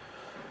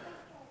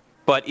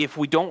 But if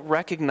we don't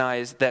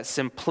recognize that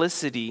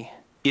simplicity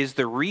is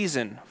the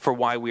reason for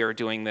why we are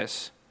doing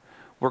this,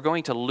 we're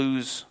going to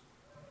lose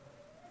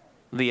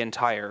the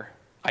entire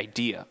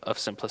idea of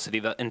simplicity,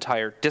 the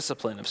entire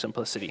discipline of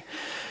simplicity.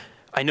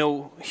 I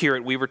know here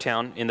at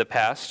Weavertown in the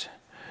past,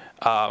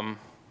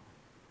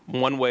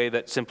 one way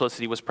that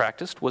simplicity was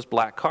practiced was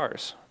black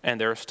cars, and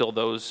there are still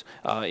those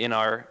in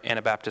our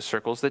Anabaptist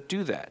circles that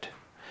do that.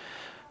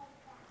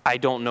 I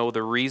don't know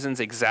the reasons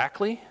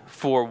exactly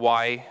for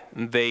why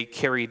they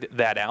carried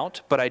that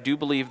out, but I do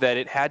believe that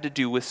it had to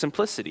do with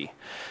simplicity.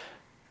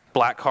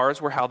 Black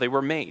cars were how they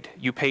were made.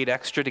 You paid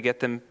extra to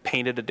get them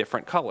painted a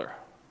different color.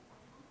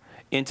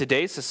 In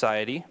today's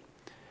society,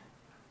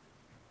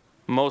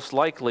 most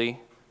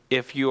likely,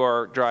 if you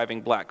are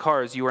driving black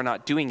cars, you are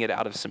not doing it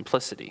out of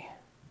simplicity.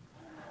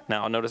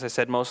 Now, notice I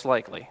said most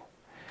likely.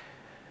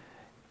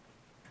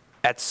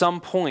 At some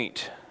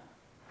point,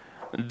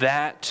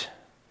 that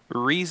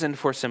reason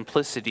for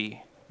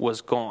simplicity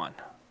was gone.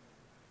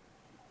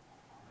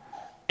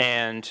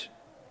 And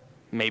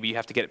maybe you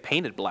have to get it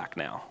painted black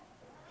now.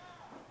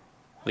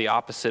 The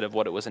opposite of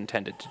what it was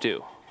intended to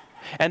do.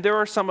 And there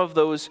are some of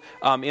those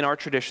in our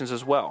traditions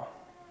as well.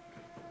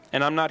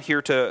 And I'm not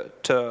here to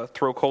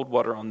throw cold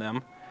water on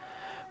them.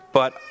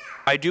 But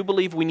I do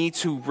believe we need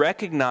to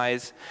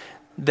recognize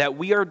that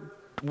we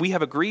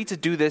have agreed to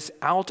do this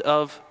out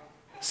of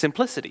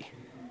simplicity.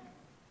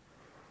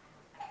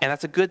 And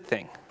that's a good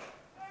thing.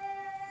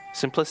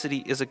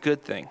 Simplicity is a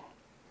good thing.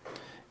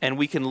 And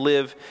we can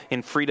live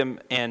in freedom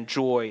and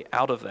joy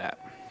out of that.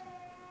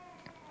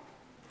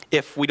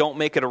 If we don't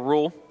make it a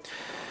rule,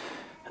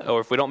 or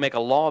if we don't make a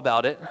law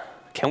about it,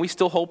 can we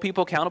still hold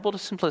people accountable to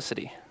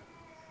simplicity?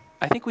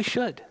 I think we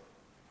should.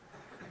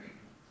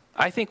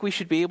 I think we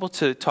should be able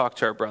to talk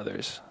to our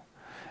brothers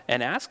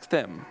and ask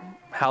them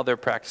how they're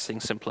practicing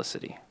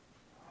simplicity,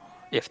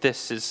 if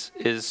this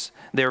is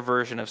their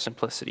version of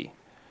simplicity.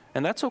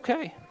 And that's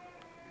okay.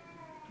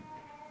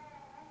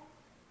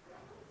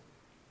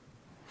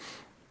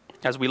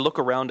 As we look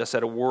around us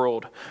at a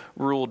world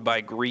ruled by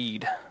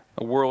greed,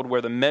 a world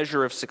where the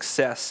measure of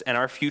success and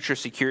our future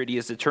security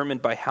is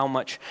determined by how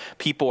much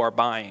people are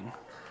buying.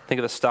 Think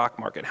of the stock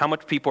market, how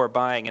much people are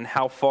buying and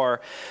how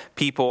far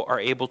people are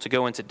able to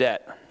go into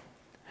debt.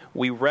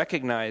 We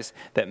recognize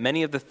that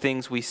many of the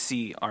things we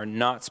see are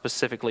not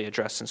specifically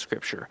addressed in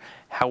Scripture.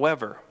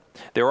 However,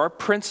 there are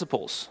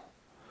principles.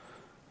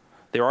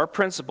 There are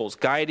principles,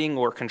 guiding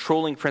or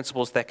controlling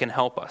principles that can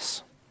help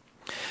us.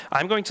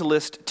 I'm going to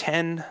list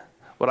 10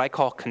 what I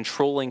call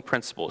controlling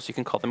principles. You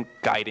can call them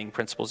guiding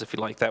principles if you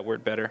like that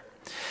word better.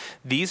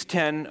 These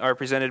 10 are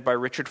presented by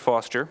Richard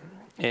Foster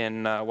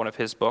in one of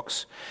his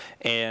books,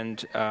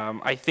 and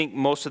I think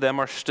most of them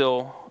are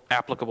still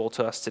applicable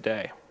to us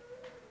today.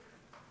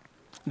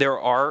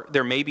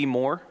 There may be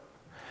more,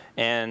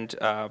 and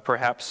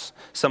perhaps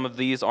some of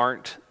these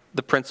aren't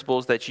the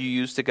principles that you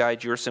use to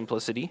guide your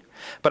simplicity,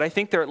 but I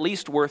think they're at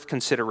least worth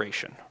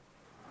consideration.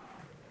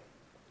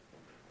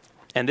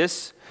 And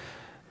this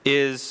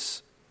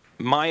is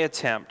my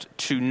attempt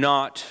to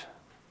not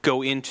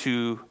go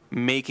into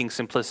making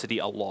simplicity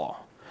a law.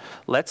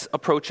 Let's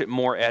approach it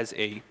more as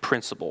a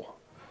principle,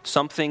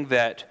 something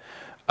that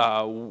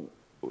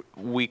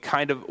we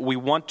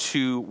want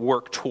to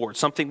work towards,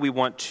 something we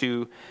want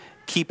to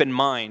keep in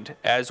mind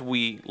as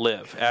we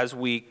live, as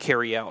we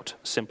carry out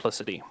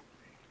simplicity.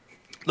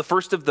 The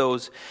first of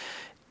those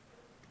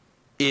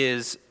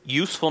is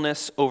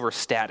usefulness over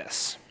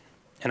status.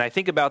 And I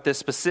think about this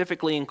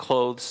specifically in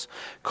clothes,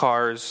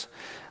 cars,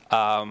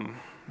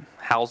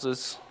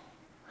 houses.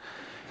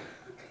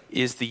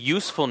 Is the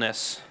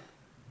usefulness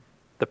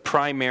the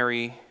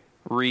primary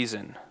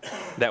reason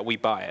that we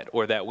buy it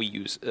or that we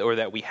use or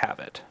that we have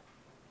it?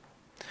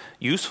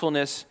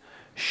 Usefulness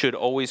should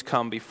always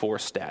come before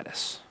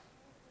status.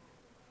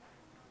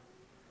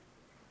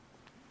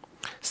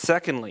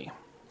 Secondly,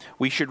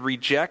 we should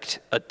reject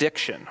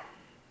addiction.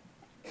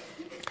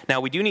 Now,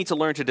 we do need to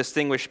learn to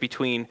distinguish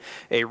between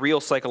a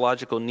real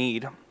psychological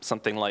need,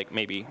 something like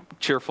maybe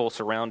cheerful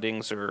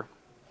surroundings or,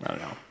 I don't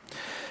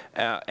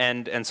know,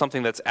 and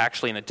something that's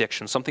actually an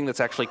addiction, something that's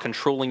actually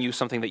controlling you,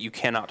 something that you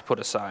cannot put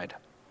aside.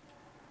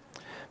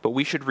 But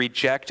we should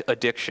reject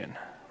addiction,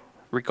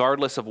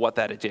 regardless of what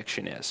that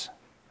addiction is,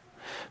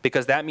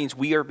 because that means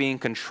we are being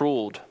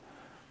controlled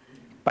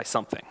by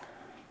something.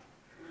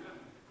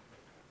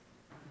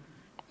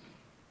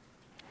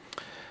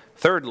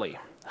 Thirdly,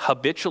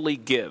 habitually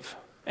give.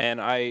 And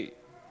I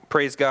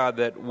praise God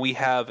that we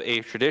have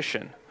a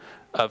tradition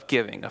of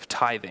giving, of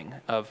tithing,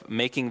 of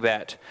making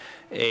that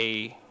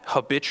a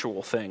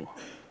habitual thing.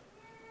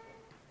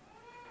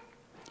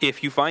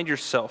 If you find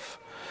yourself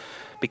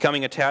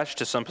becoming attached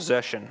to some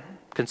possession,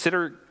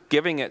 consider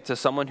giving it to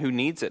someone who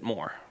needs it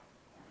more.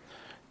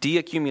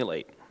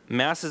 Deaccumulate.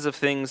 Masses of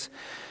things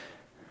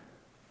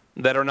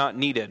that are not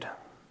needed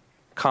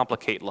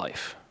complicate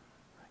life.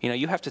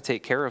 You have to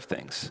take care of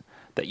things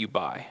that you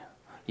buy.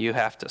 You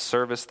have to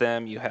service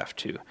them. You have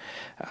to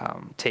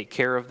take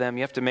care of them.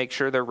 You have to make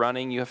sure they're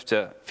running. You have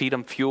to feed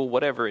them fuel,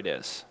 whatever it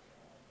is.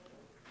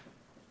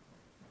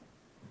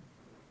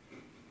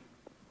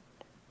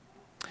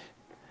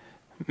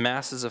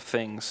 Masses of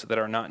things that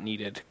are not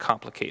needed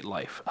complicate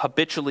life.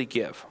 Habitually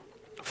give.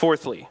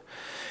 Fourthly,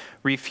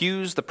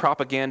 refuse the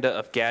propaganda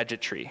of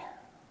gadgetry.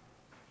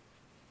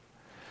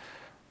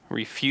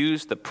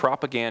 Refuse the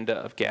propaganda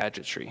of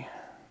gadgetry.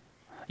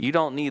 You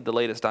don't need the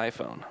latest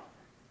iPhone.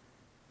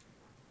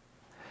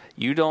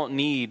 You don't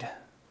need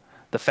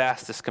the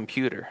fastest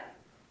computer.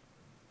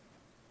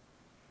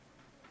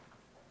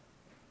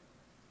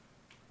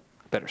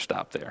 Better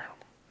stop there.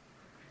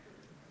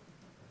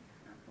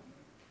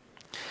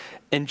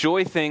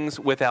 Enjoy things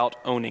without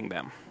owning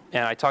them.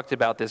 And I talked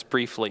about this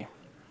briefly.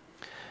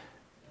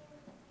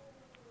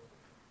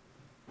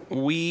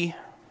 Owning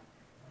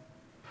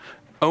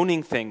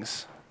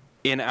things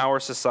in our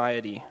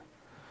society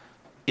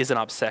is an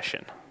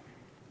obsession.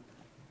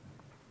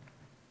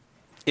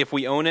 If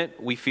we own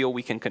it, we feel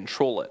we can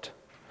control it.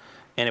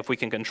 And if we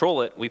can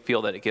control it, we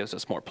feel that it gives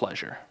us more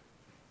pleasure.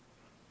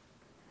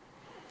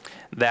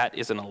 That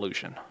is an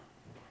illusion.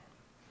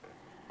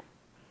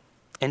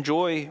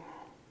 Enjoy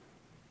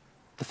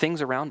the things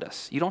around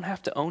us. You don't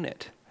have to own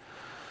it.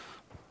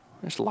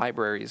 There's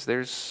libraries.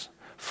 There's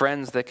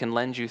friends that can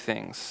lend you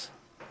things.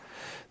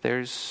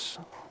 There's,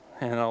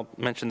 and I'll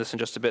mention this in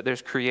just a bit,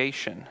 there's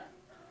creation.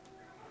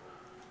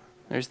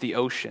 There's the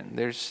ocean.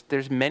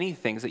 There's many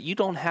things that you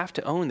don't have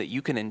to own that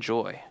you can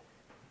enjoy.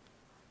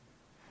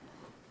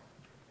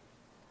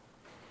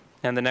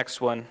 And the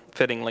next one,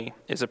 fittingly,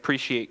 is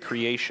appreciate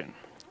creation.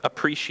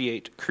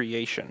 Appreciate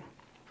creation.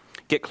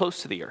 Get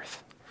close to the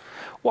earth.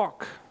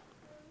 Walk.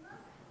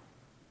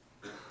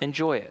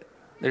 Enjoy it.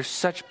 There's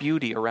such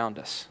beauty around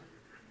us.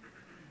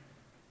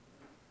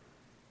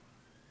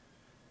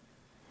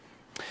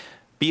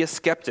 Be a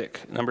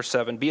skeptic. Number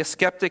 7, be a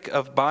skeptic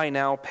of buy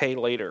now, pay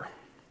later.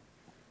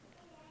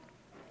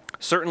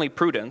 Certainly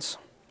prudence,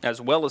 as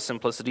well as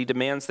simplicity,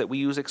 demands that we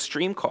use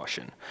extreme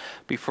caution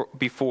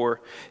before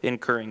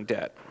incurring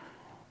debt.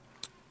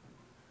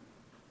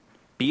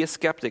 Be a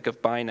skeptic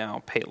of buy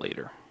now, pay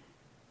later.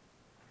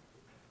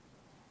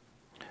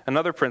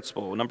 Another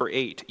principle, number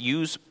 8,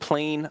 use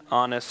plain,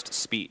 honest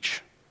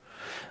speech.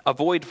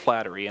 Avoid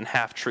flattery and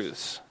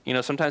half-truths.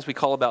 Sometimes we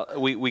call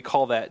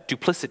that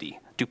duplicity,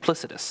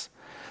 duplicitous.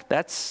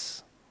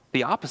 That's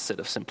the opposite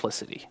of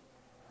simplicity.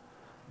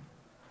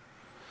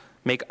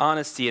 Make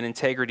honesty and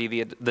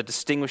integrity the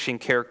distinguishing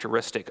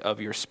characteristic of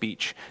your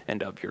speech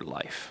and of your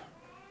life.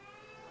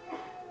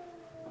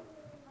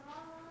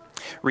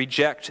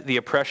 Reject the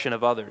oppression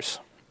of others.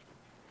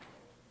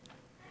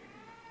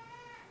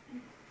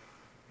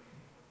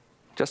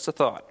 Just a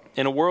thought.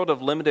 In a world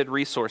of limited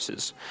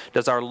resources,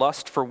 does our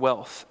lust for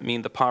wealth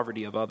mean the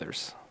poverty of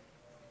others?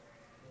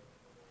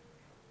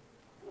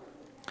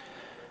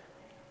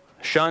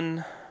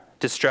 Shun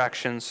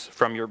distractions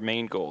from your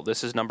main goal.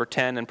 This is number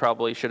 10 and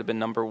probably should have been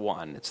number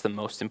 1. It's the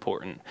most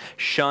important.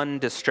 Shun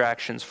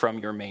distractions from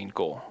your main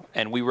goal.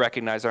 And we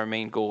recognize our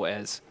main goal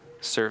as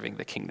serving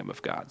the kingdom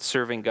of God,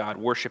 serving God,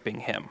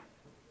 worshiping Him,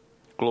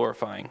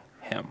 glorifying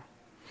Him.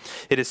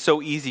 It is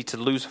so easy to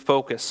lose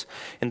focus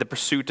in the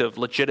pursuit of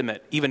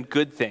legitimate, even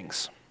good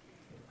things.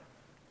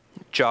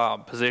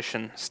 Job,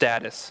 position,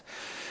 status,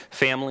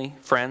 family,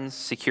 friends,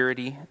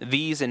 security,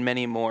 these and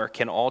many more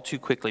can all too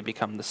quickly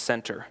become the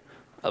center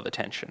of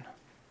attention.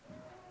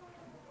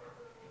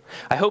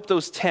 I hope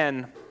those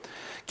 10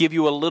 give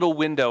you a little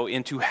window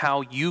into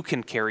how you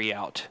can carry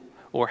out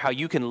or how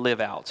you can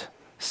live out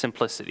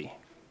simplicity.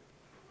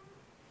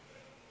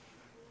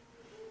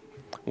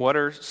 What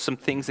are some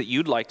things that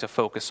you'd like to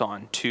focus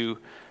on to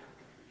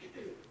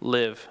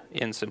live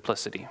in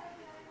simplicity?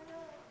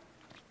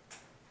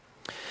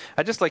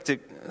 I'd just like to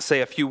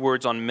say a few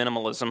words on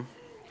minimalism.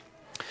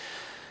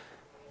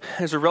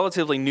 There's a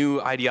relatively new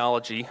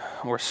ideology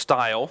or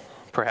style,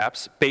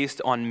 perhaps,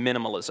 based on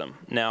minimalism.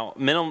 Now,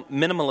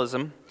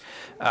 minimalism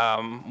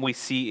we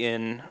see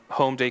in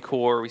home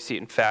decor, we see it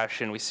in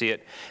fashion, we see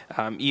it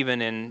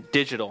even in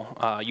digital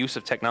use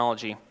of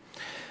technology.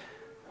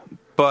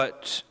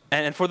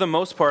 And for the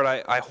most part,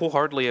 I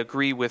wholeheartedly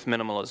agree with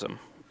minimalism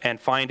and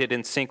find it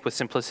in sync with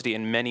simplicity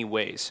in many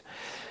ways.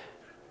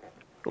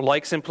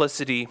 Like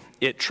simplicity,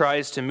 it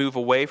tries to move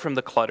away from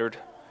the cluttered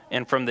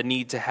and from the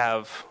need to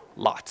have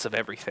lots of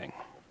everything.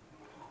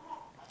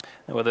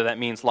 Whether that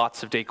means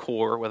lots of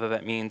decor, whether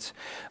that means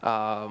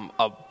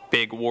a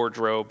big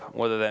wardrobe,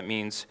 whether that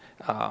means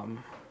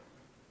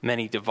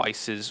many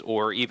devices,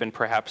 or even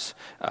perhaps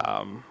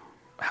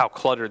how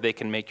cluttered they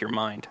can make your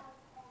mind.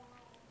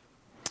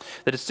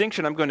 The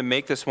distinction I'm going to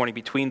make this morning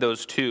between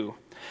those two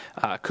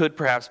could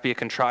perhaps be a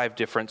contrived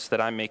difference that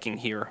I'm making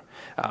here,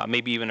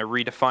 maybe even a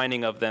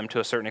redefining of them to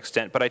a certain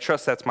extent, but I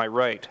trust that's my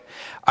right.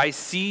 I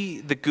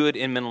see the good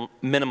in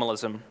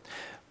minimalism,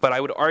 but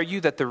I would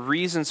argue that the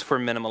reasons for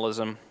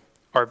minimalism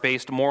are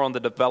based more on the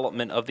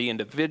development of the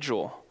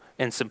individual,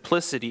 and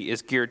simplicity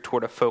is geared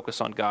toward a focus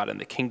on God and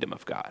the kingdom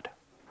of God.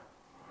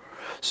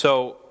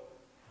 So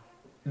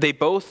they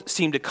both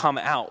seem to come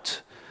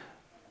out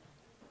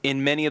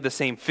in many of the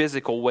same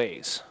physical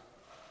ways.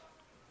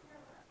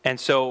 And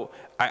so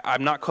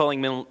I'm not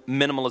calling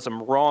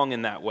minimalism wrong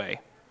in that way,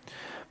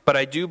 but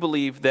I do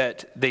believe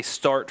that they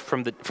start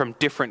from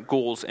different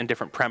goals and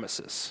different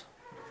premises.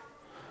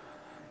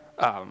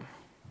 But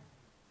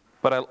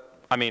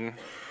I mean,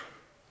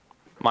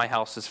 my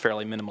house is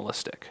fairly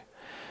minimalistic.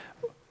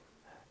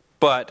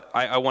 But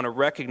I want to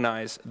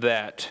recognize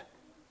that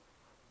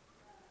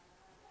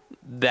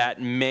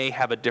may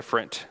have a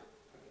different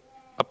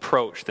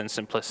approach than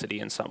simplicity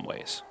in some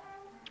ways.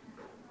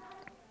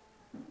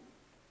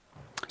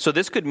 So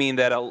this could mean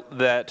that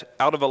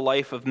out of a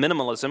life of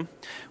minimalism,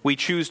 we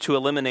choose to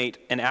eliminate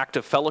an act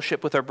of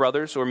fellowship with our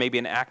brothers or maybe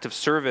an act of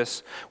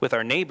service with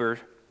our neighbor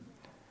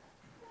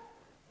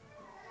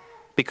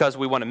because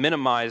we want to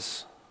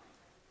minimize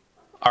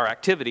our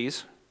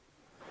activities,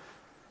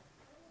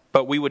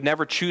 but we would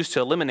never choose to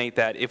eliminate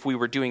that if we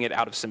were doing it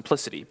out of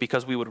simplicity,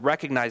 because we would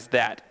recognize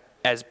that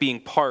as being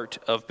part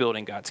of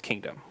building God's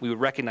kingdom. We would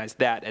recognize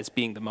that as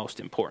being the most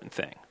important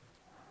thing.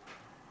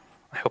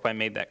 I hope I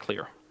made that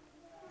clear.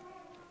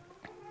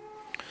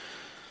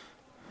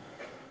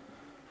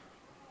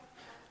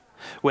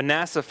 When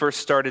NASA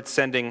first started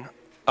sending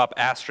up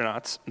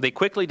astronauts, they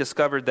quickly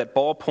discovered that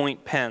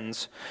ballpoint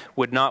pens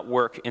would not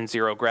work in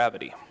zero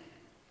gravity.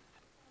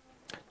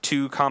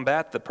 To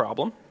combat the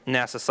problem,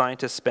 NASA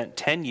scientists spent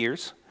 10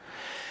 years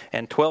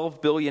and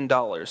 $12 billion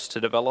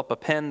to develop a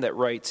pen that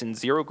writes in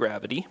zero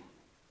gravity,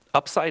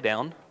 upside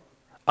down,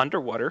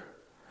 underwater,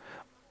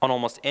 on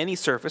almost any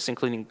surface,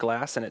 including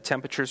glass, and at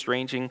temperatures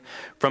ranging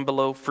from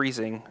below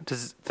freezing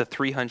to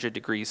 300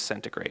 degrees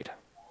centigrade.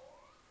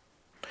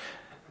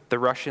 The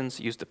Russians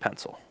used a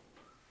pencil.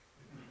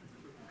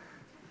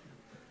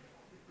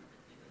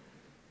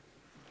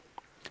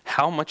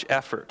 How much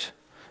effort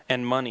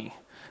and money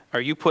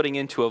are you putting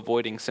into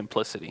avoiding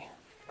simplicity?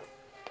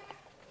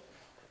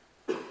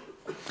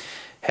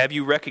 Have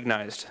you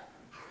recognized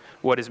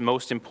what is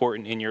most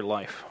important in your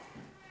life?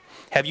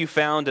 Have you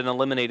found and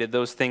eliminated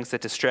those things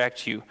that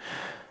distract you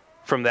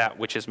from that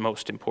which is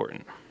most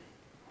important?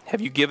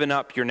 Have you given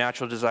up your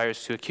natural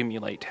desires to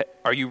accumulate?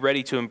 Are you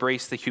ready to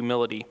embrace the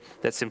humility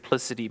that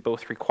simplicity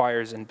both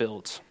requires and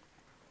builds?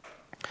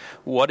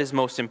 What is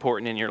most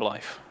important in your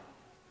life?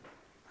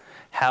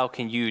 How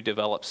can you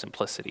develop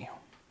simplicity?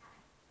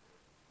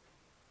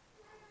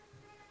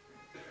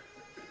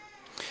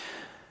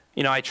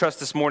 I trust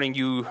this morning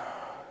you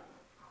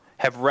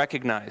have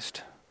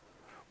recognized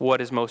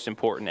what is most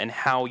important and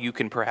how you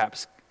can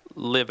perhaps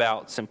live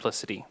out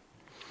simplicity.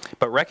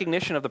 But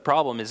recognition of the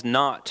problem is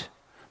not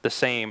the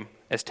same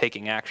as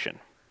taking action.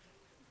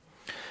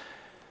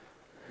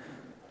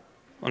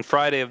 On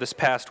Friday of this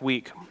past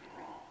week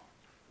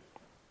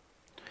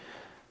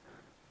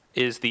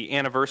is the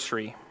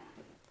anniversary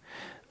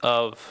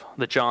of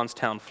the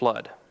Johnstown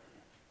flood,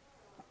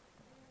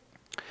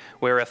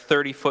 where a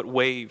 30-foot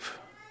wave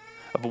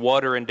of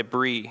water and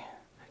debris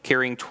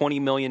carrying 20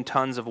 million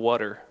tons of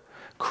water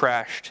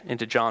crashed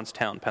into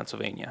Johnstown,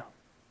 Pennsylvania.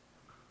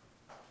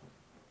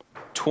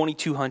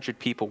 2,200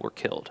 people were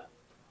killed.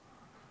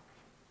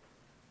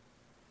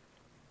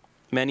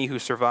 Many who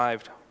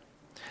survived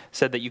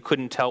said that you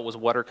couldn't tell it was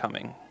water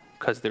coming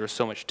because there was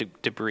so much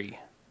debris.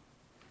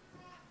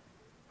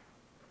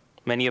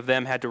 Many of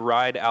them had to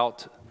ride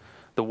out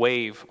the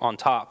wave on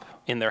top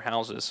in their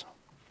houses,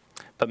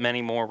 but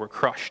many more were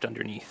crushed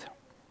underneath.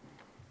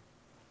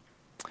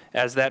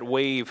 As that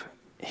wave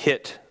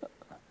hit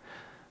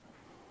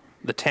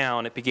the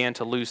town, it began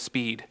to lose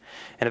speed,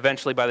 and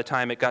eventually by the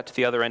time it got to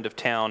the other end of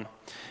town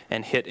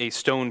and hit a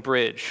stone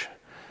bridge,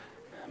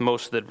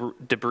 most of the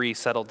debris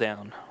settled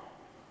down.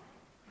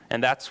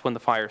 And that's when the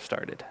fire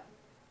started.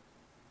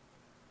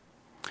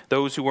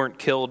 Those who weren't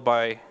killed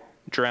by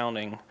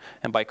drowning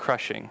and by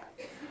crushing,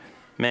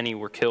 many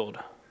were killed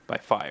by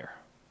fire.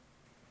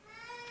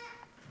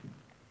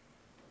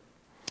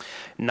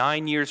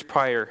 9 years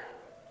prior,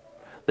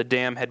 the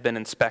dam had been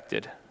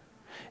inspected,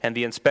 and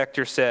the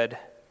inspector said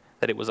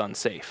that it was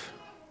unsafe.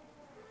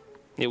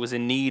 It was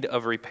in need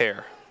of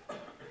repair.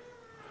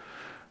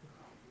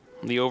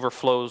 The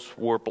overflows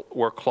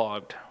were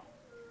clogged.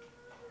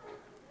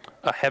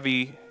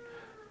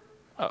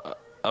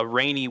 A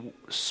rainy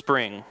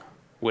spring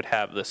would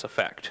have this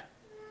effect.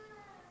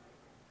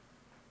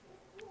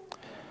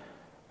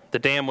 The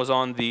dam was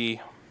on the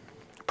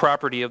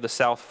property of the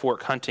South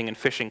Fork Hunting and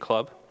Fishing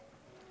Club,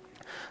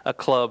 a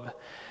club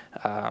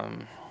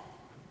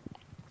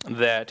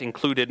that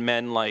included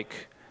men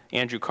like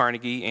Andrew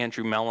Carnegie,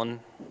 Andrew Mellon,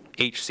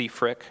 H.C.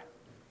 Frick.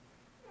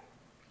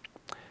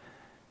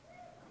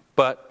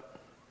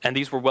 And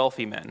these were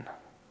wealthy men.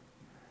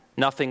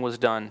 Nothing was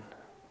done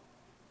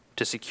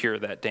to secure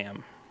that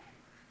dam.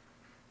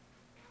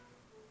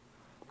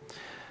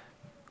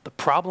 The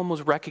problem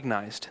was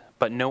recognized,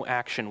 but no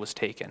action was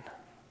taken.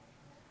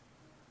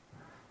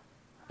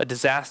 A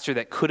disaster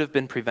that could have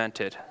been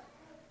prevented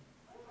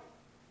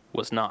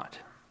was not.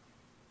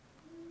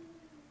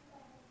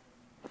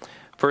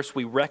 First,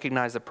 we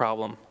recognize the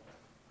problem.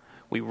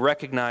 We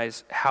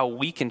recognize how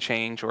we can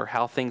change or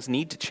how things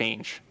need to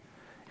change,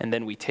 and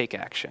then we take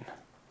action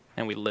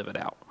and we live it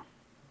out.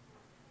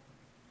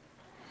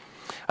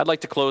 I'd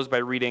like to close by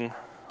reading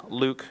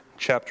Luke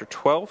chapter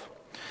 12,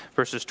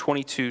 verses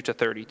 22 to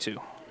 32.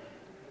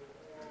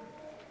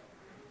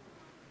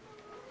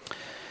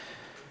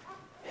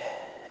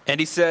 And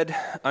he said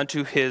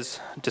unto his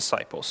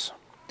disciples,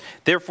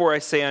 Therefore I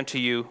say unto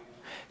you,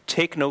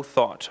 take no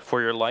thought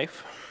for your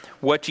life,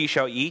 what ye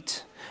shall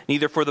eat,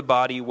 neither for the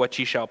body what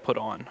ye shall put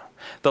on.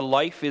 The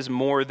life is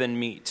more than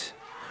meat,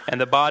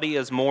 and the body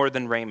is more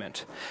than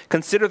raiment.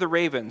 Consider the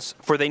ravens,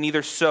 for they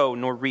neither sow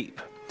nor reap,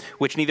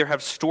 which neither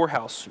have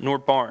storehouse nor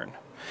barn,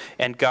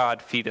 and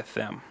God feedeth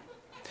them.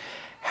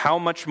 How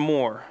much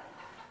more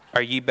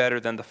are ye better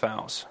than the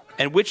fowls?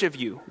 And which of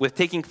you, with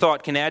taking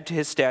thought, can add to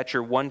his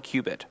stature 1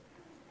 cubit?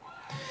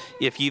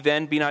 If ye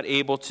then be not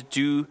able to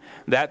do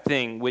that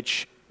thing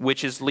which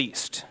is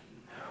least,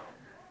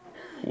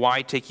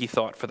 why take ye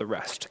thought for the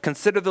rest?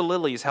 Consider the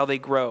lilies, how they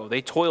grow.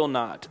 They toil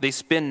not, they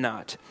spin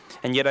not.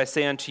 And yet I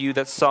say unto you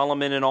that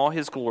Solomon in all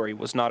his glory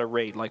was not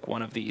arrayed like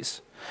one of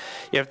these.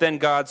 If then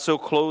God so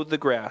clothe the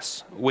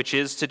grass, which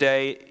is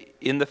today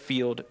in the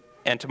field,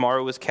 and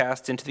tomorrow is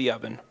cast into the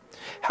oven,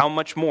 how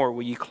much more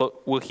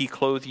will he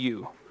clothe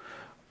you,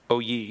 O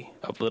ye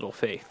of little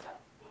faith?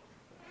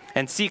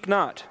 And seek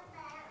not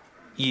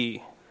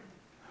ye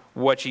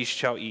what ye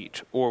shall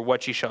eat, or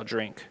what ye shall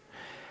drink.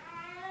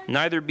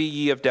 Neither be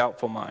ye of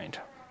doubtful mind.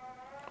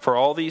 For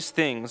all these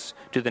things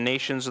do the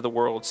nations of the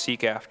world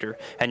seek after,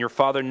 and your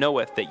Father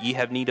knoweth that ye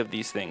have need of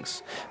these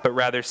things. But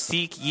rather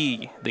seek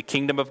ye the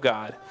kingdom of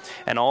God,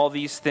 and all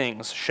these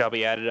things shall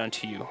be added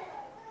unto you.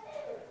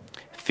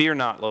 Fear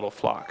not, little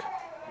flock,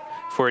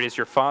 for it is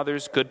your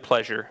Father's good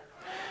pleasure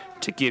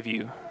to give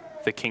you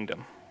the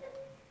kingdom.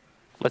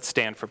 Let's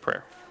stand for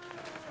prayer.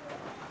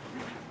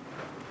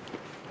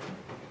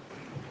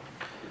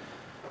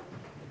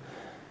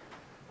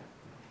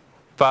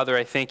 Father,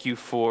 I thank you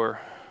for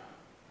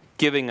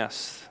giving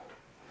us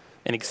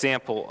an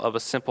example of a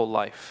simple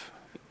life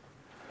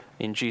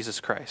in Jesus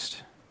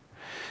Christ.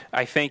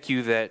 I thank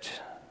you that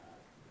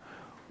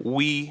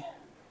we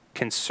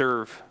can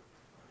serve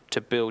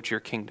to build your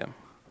kingdom.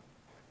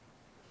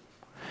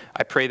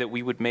 I pray that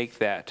we would make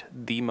that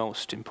the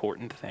most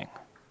important thing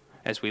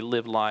as we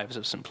live lives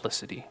of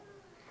simplicity,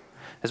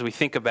 as we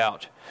think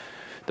about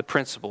the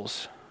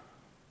principles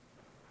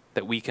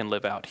that we can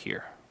live out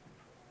here.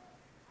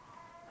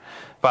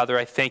 Father,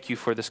 I thank you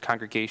for this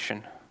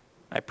congregation.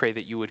 I pray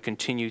that you would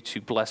continue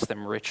to bless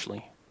them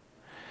richly,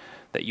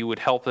 that you would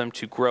help them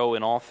to grow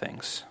in all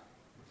things,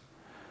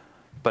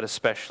 but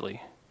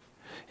especially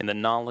in the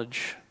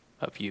knowledge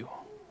of you.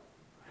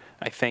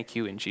 I thank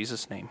you in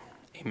Jesus' name.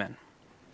 Amen.